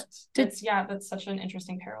 but did it's yeah, that's such an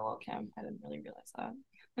interesting parallel, Kim. I didn't really realize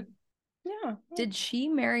that. Yeah. did she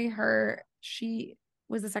marry her? She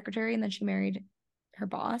was the secretary and then she married her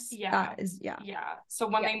boss. Yeah. That is, yeah. Yeah. So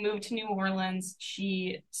when Yeah. they move to New Orleans,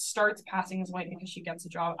 she starts passing as white because she gets a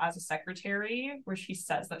job as a secretary where she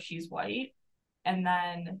says that she's white. And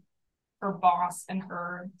then her boss and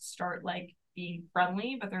her start like being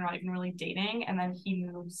friendly, but they're not even really dating. And then he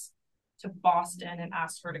moves to Boston and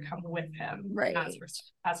asks her to come with him Right.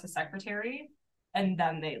 as his secretary. And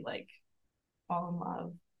then they like fall in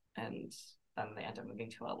love, and then they end up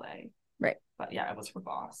moving to LA. Right. But yeah, it was her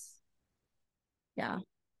boss. Yeah.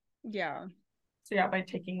 Yeah. So yeah, by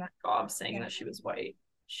taking that job saying that she was white,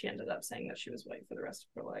 she ended up saying that she was white for the rest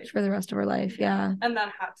of her life. For the rest of her life. Yeah. And then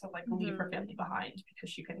had to like leave her Mhm. family behind because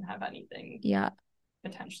she couldn't have anything Yeah.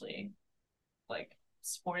 potentially like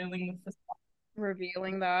spoiling the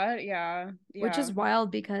Revealing that. Yeah. Which is Yeah.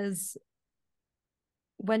 wild because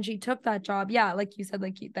when she took that job, yeah, like you said,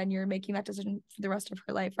 like then you're making that decision for the rest of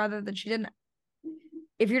her life rather than she didn't.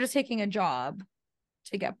 If you're just taking a job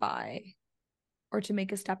to get by or to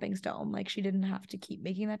make a stepping stone, like she didn't have to keep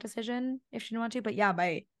making that decision if she didn't want to. But yeah,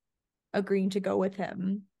 by agreeing to go with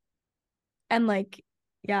him and like,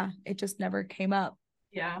 yeah, it just never came up.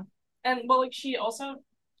 Yeah. And well, like she also,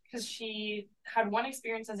 because she had one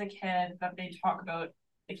experience as a kid that they talk about,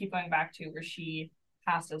 they keep going back to where she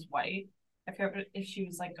passed as white. I forget if she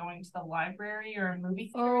was like going to the library or a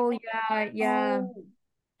movie theater. Oh yeah, yeah. Oh,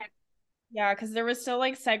 yeah, because there was still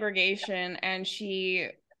like segregation and she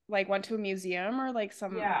like went to a museum or like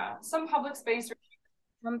Yeah, some public space.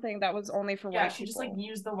 something that was only for Yeah, white she just like people.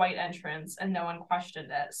 used the white entrance and no one questioned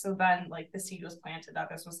it. So then like the seed was planted that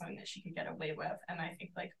this was something that she could get away with. And I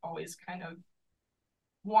think like always kind of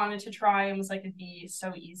wanted to try and was like it'd be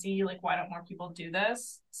so easy. Like why don't more people do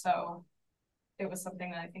this? So it was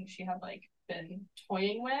something that I think she had like been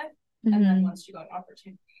toying with. And then once she got an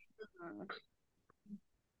opportunity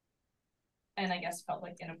and I guess felt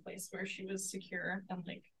like in a place where she was secure and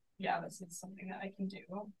like, yeah, this is something that I can do.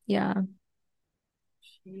 Yeah.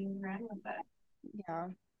 She ran with it. Yeah.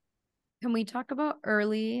 Can we talk about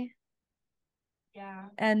Early Yeah.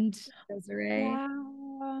 and Desiree?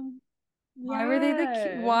 Yeah. Why were they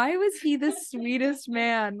Yes. why was he the sweetest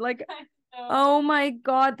man? Like, I know. oh my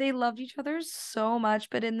God, they loved each other so much,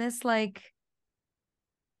 but in this like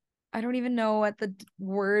I don't even know what the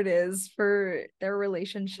word is for their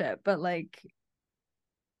relationship, but Like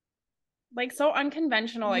so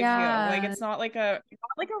unconventional, I feel. Like yeah. it's not like a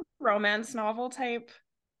romance novel type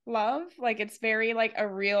love. Like it's very like a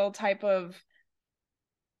real type of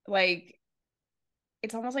like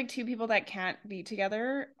it's almost like two people that can't be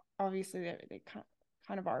together. Obviously they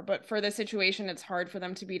kind of are, but for this situation it's hard for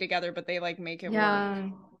them to be together, but they like make it work. Yeah.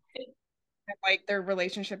 And, like their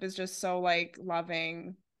relationship is just so like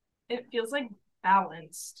loving. It feels like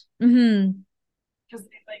balanced Mm-hmm. because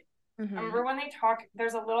like I Mm-hmm. remember when they talk.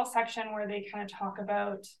 There's a little section where they kind of talk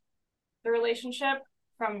about the relationship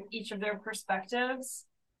from each of their perspectives,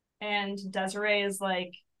 and Desiree is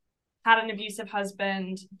like had an abusive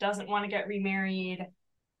husband, doesn't want to get remarried,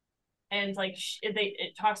 and like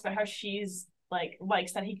it talks about how she's like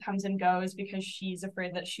likes that he comes and goes because she's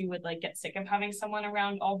afraid that she would like get sick of having someone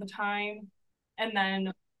around all the time. And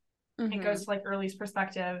then it goes to like Early's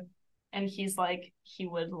perspective, and he's like he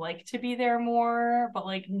would like to be there more, but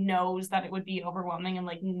like knows that it would be overwhelming and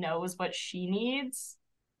like knows what she needs.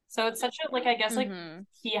 So it's such a like I guess like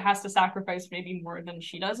he has to sacrifice maybe more than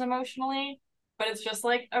she does emotionally, but it's just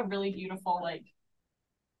like a really beautiful like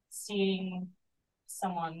seeing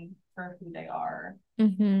someone for who they are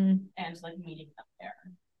and like meeting them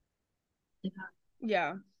there.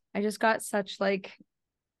 Yeah. I just got such like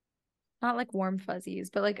not like warm fuzzies,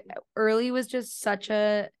 but like Early was just such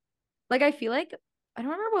a like I feel like I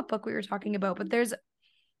don't remember what book we were talking about, but there's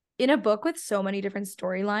in a book with so many different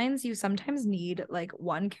storylines, you sometimes need like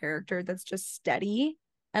one character that's just steady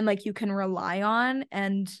and like you can rely on.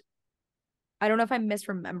 And I don't know if I'm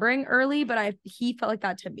misremembering Early, but he felt like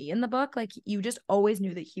that to me in the book. Like you just always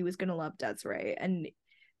knew that he was gonna love Desiree, and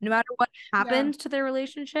no matter what happened to their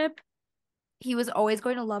relationship, he was always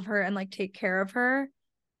going to love her and like take care of her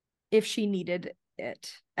if she needed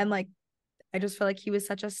it. And like I just feel like he was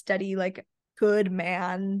such a steady, like good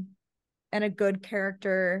man and a good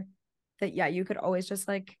character that you could always just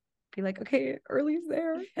like be like, okay, Early's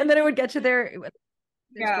there. And then it would get to their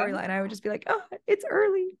storyline. I would just be like, oh, it's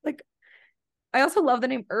Early. Like I also love the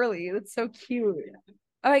name Early. That's so cute.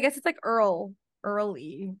 Oh, I guess it's like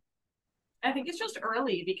Early. I think it's just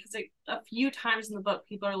Early because a few times in the book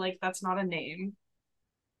people are like, that's not a name.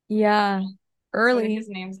 Yeah. Early. So his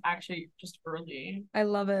name's actually just Early. I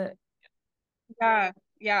love it.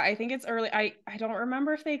 Yeah, I think it's Early. I don't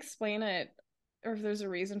remember if they explain it or if there's a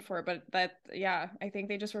reason for it, but I think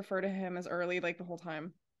they just refer to him as Early like the whole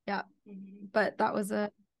time. Yeah. But that was a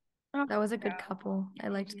good couple. I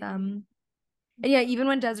liked them. And yeah, even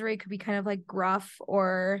when Desiree could be kind of like gruff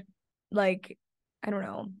or like, I don't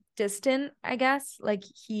know, distant, I guess. Like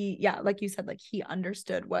like you said, like he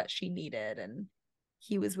understood what she needed and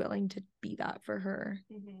he was willing to be that for her.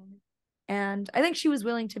 And I think she was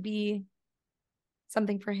willing to be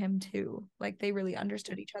something for him too. Like they really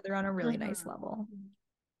understood each other on a really nice level.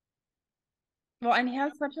 Well, and he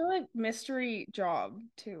has such a like mystery job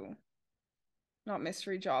too. Not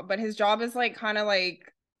mystery job, but his job is like kind of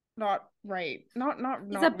like not right.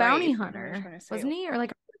 He's a bounty hunter, wasn't he? Or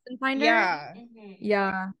like a person finder? Yeah.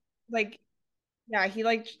 Yeah. Like he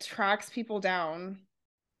like tracks people down.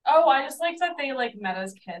 Oh, I just liked that they like met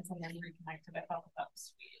as kids and then reconnected. I thought that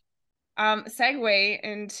was sweet. Segue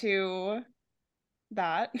into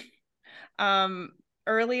that.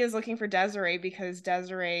 Early is looking for Desiree because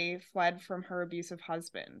Desiree fled from her abusive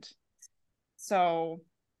husband. So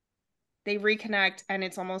they reconnect and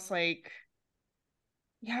it's almost like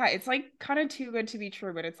it's like kind of too good to be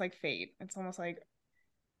true, but it's like fate. It's almost like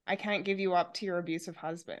I can't give you up to your abusive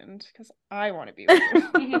husband because I want to be with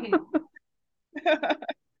you.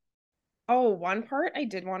 Oh, one part I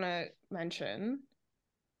did want to mention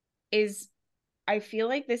is I feel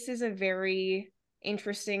like this is a very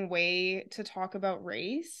interesting way to talk about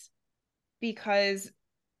race because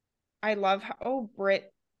I love how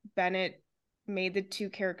Britt Bennett made the two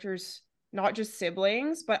characters not just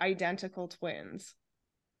siblings, but identical twins.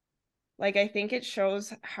 Like, I think it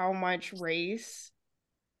shows how much race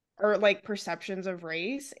or like perceptions of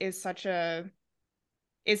race is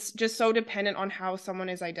it's just so dependent on how someone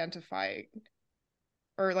is identified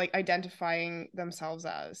or like identifying themselves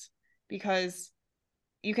as, because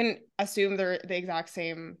you can assume they're the exact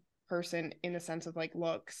same person in the sense of like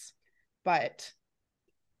looks, but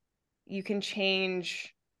you can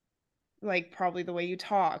change like probably the way you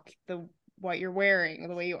talk, the what you're wearing,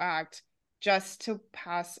 the way you act, just to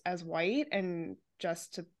pass as white and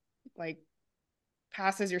just to like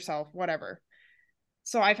pass as yourself, whatever.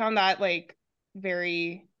 So I found that like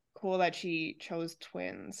very cool that she chose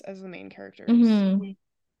twins as the main characters.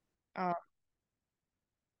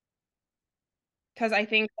 Because I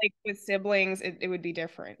think like with siblings it would be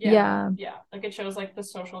different. Yeah. Like it shows like the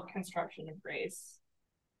social construction of race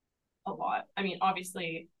a lot. I mean,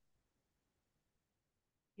 obviously,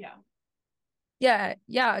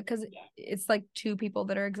 because it's like two people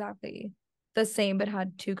that are exactly the same but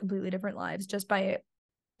had two completely different lives just by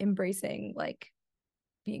embracing like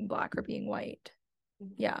being Black or being white.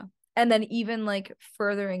 Yeah. And then even like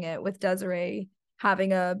furthering it with Desiree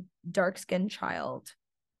having a dark-skinned child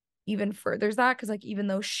even furthers that, because like even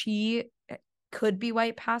though she could be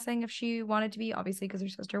white passing if she wanted to be, obviously because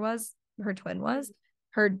her twin was,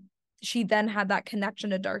 she then had that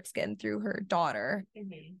connection to dark skin through her daughter.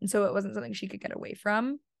 And so it wasn't something she could get away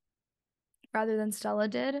from rather than Stella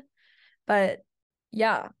did. But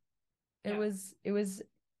yeah,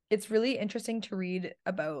 It's really interesting to read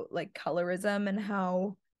about like colorism and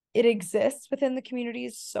how it exists within the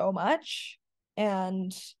communities so much.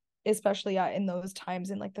 And especially in those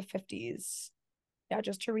times in like the 50s. Yeah,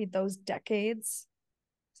 just to read those decades.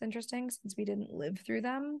 It's interesting since we didn't live through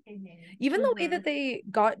them. Even the way that they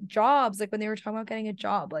got jobs, like when they were talking about getting a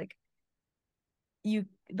job, like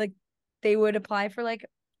they would apply for like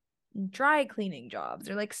dry cleaning jobs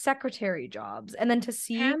or like secretary jobs, and then to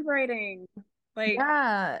see handwriting, like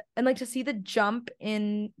and like to see the jump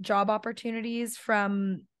in job opportunities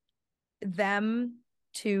from them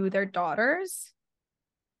to their daughters,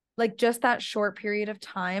 like just that short period of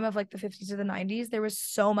time of like the 50s to the 90s, there was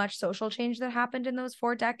so much social change that happened in those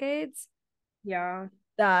 4 decades,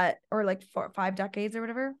 that, or like 5 decades or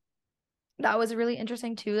whatever. That was really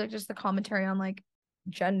interesting too, like just the commentary on like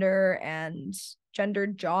gender and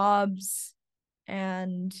gendered jobs,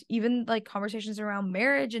 and even like conversations around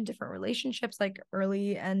marriage and different relationships. Like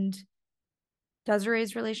early, and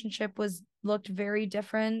Desiree's relationship looked very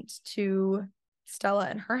different to Stella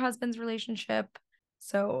and her husband's relationship.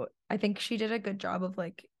 So I think she did a good job of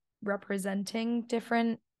like representing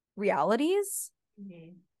different realities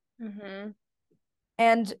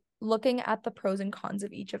and looking at the pros and cons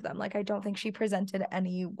of each of them. Like I don't think she presented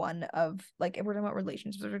any one of, like if we're talking about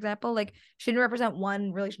relationships, for example, like she didn't represent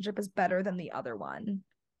one relationship as better than the other one.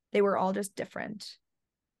 They were all just different.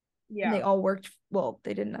 And they all worked, well,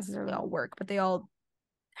 they didn't necessarily all work, but they all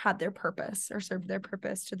had their purpose or served their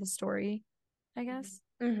purpose to the story, I guess.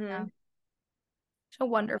 Yeah. A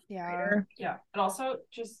wonderful writer. Yeah. It also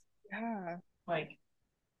just like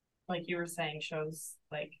you were saying, shows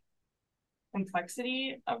like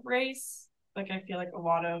complexity of race. Like I feel like a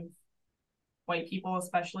lot of white people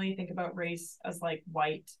especially think about race as like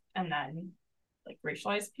white and then like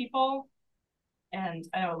racialized people. And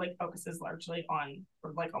I know it like focuses largely on,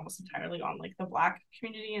 or like almost entirely on, like the Black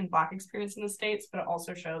community and Black experience in the States, but it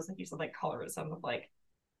also shows, like you said, like colorism of like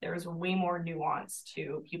there's way more nuance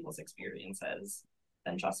to people's experiences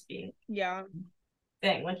than just being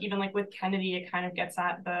thing. Like even like with Kennedy, it kind of gets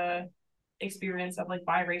at the experience of like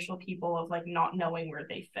biracial people of like not knowing where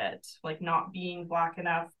they fit, like not being Black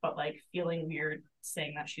enough, but like feeling weird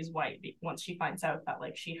saying that she's white once she finds out that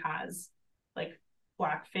like she has like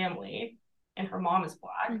Black family and her mom is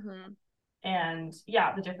Black. And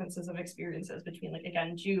yeah, the differences of experiences between like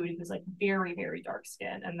again Jude, who's like very very dark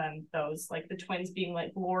skinned, and then those like the twins being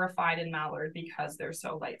like glorified in Mallard because they're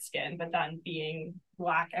so light skinned, but then being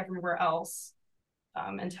Black everywhere else,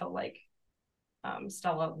 until like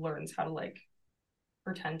Stella learns how to like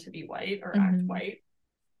pretend to be white or act white.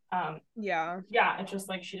 It's just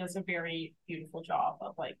like she does a very beautiful job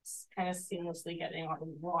of like kind of seamlessly getting on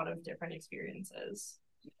a lot of different experiences.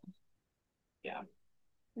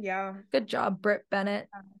 Good job, Britt Bennett.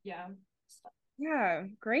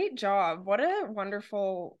 Great job. What a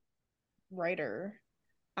wonderful writer.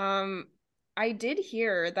 I did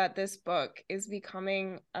hear that this book is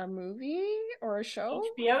becoming a movie or a show.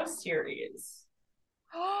 HBO series.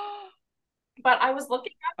 But I was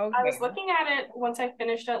looking at it once I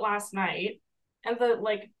finished it last night, and the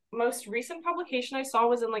like most recent publication I saw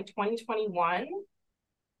was in like 2021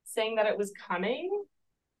 saying that it was coming.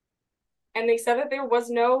 And they said that there was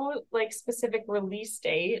no like specific release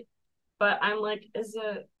date, but I'm like, is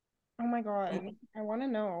it? Oh my God, I want to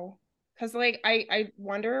know. Because like I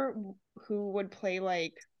wonder who would play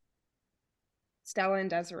like Stella and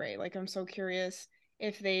Desiree. Like I'm so curious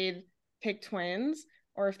if they'd pick twins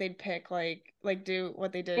or if they'd pick like do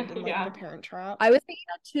what they did in like The Parent Trap. I was thinking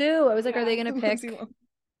that too. I was like, are they gonna pick?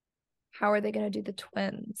 How are they gonna do the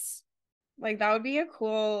twins? Like that would be a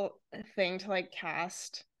cool thing to like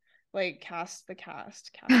cast the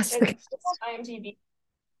cast. IMDb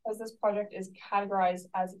says this project is categorized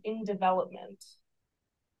as in development.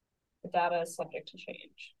 The data is subject to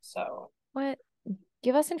change. So what?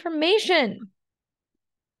 Give us information.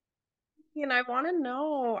 And I want to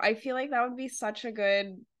know. I feel like that would be such a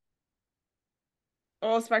good.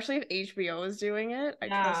 Well, especially if HBO is doing it. I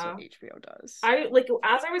trust what HBO does. I like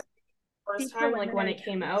as I was first time, like when it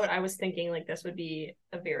came out, I was thinking like this would be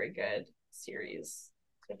a very good series.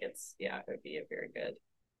 Like it would be a very good.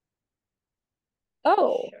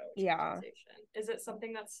 Oh, yeah. Is it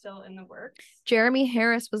something that's still in the works? Jeremy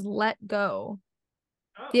Harris was let go.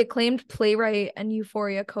 Oh. The acclaimed playwright and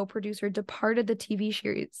Euphoria co-producer departed the TV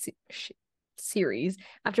series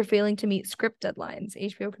after failing to meet script deadlines.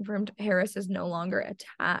 HBO confirmed Harris is no longer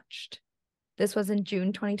attached. This was in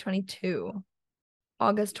June 2022,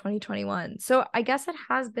 August 2021. So I guess it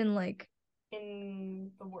has been like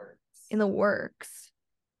in the works. In the works.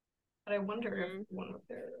 But I wonder if one of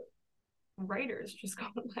their writers just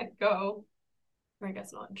got let go. Or I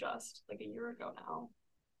guess not just, like a year ago now.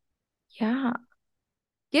 Yeah.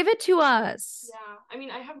 Give it to us. Yeah. I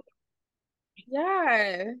mean, I have.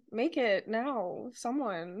 Yeah, make it now.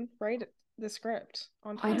 Someone write the script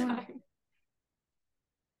on I don't- time.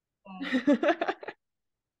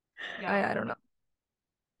 Yeah. I don't know.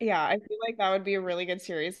 Yeah, I feel like that would be a really good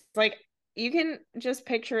series. Like you can just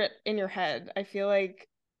picture it in your head. I feel like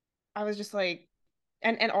I was just like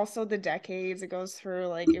and also the decades it goes through,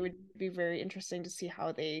 like it would be very interesting to see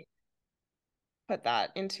how they put that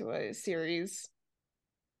into a series.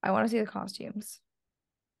 I want to see the costumes.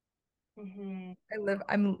 Mm-hmm.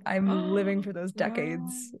 I'm living for those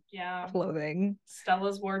decades Yeah. clothing.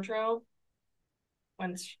 Stella's wardrobe.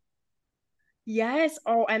 When she... Yes.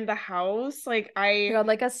 Oh, and the house. Like I got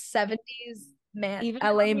like a 70s Even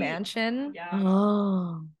LA how mansion. Yeah.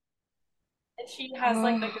 Oh. And she has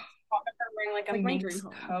like the shot of her wearing like a Like my dream minx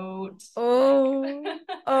home. coat. Oh. Like,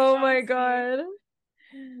 Oh my Chauncey. god.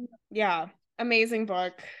 Yeah, amazing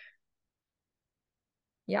book.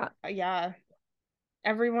 Yeah. Yeah.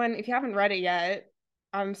 Everyone, if you haven't read it yet,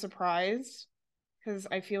 I'm surprised because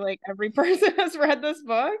I feel like every person has read this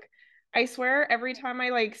book. I swear every time I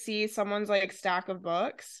like see someone's like stack of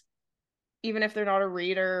books, even if they're not a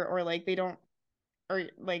reader or like they don't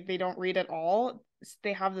read at all,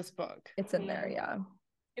 they have this book. It's in there, yeah.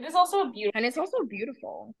 It is also a beautiful. And it's also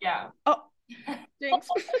beautiful. Yeah. Oh, thanks.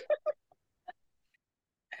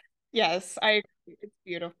 Yes, I agree. It's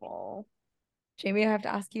beautiful. Jamie, I have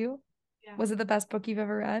to ask you, Yeah. was it the best book you've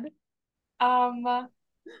ever read?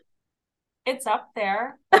 It's up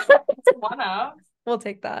there. It's one of. We'll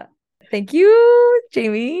take that. Thank you,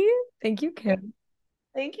 Jamie. Thank you, Kim.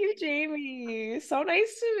 Thank you, Jamie. So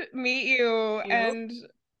nice to meet you and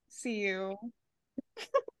see you.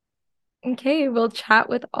 Okay, we'll chat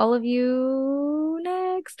with all of you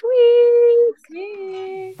next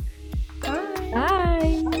week. Bye.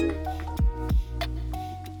 Bye.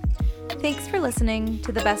 Thanks for listening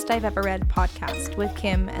to the Best I've Ever Read podcast with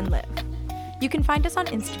Kim and Liv. You can find us on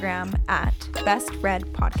Instagram at Best Read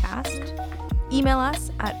Podcast. Email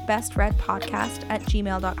us at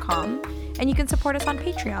bestreadpodcast@gmail.com. And you can support us on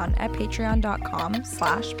Patreon at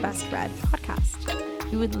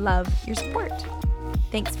patreon.com/bestreadpodcast. We would love your support.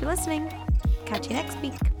 Thanks for listening. Catch you next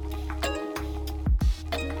week.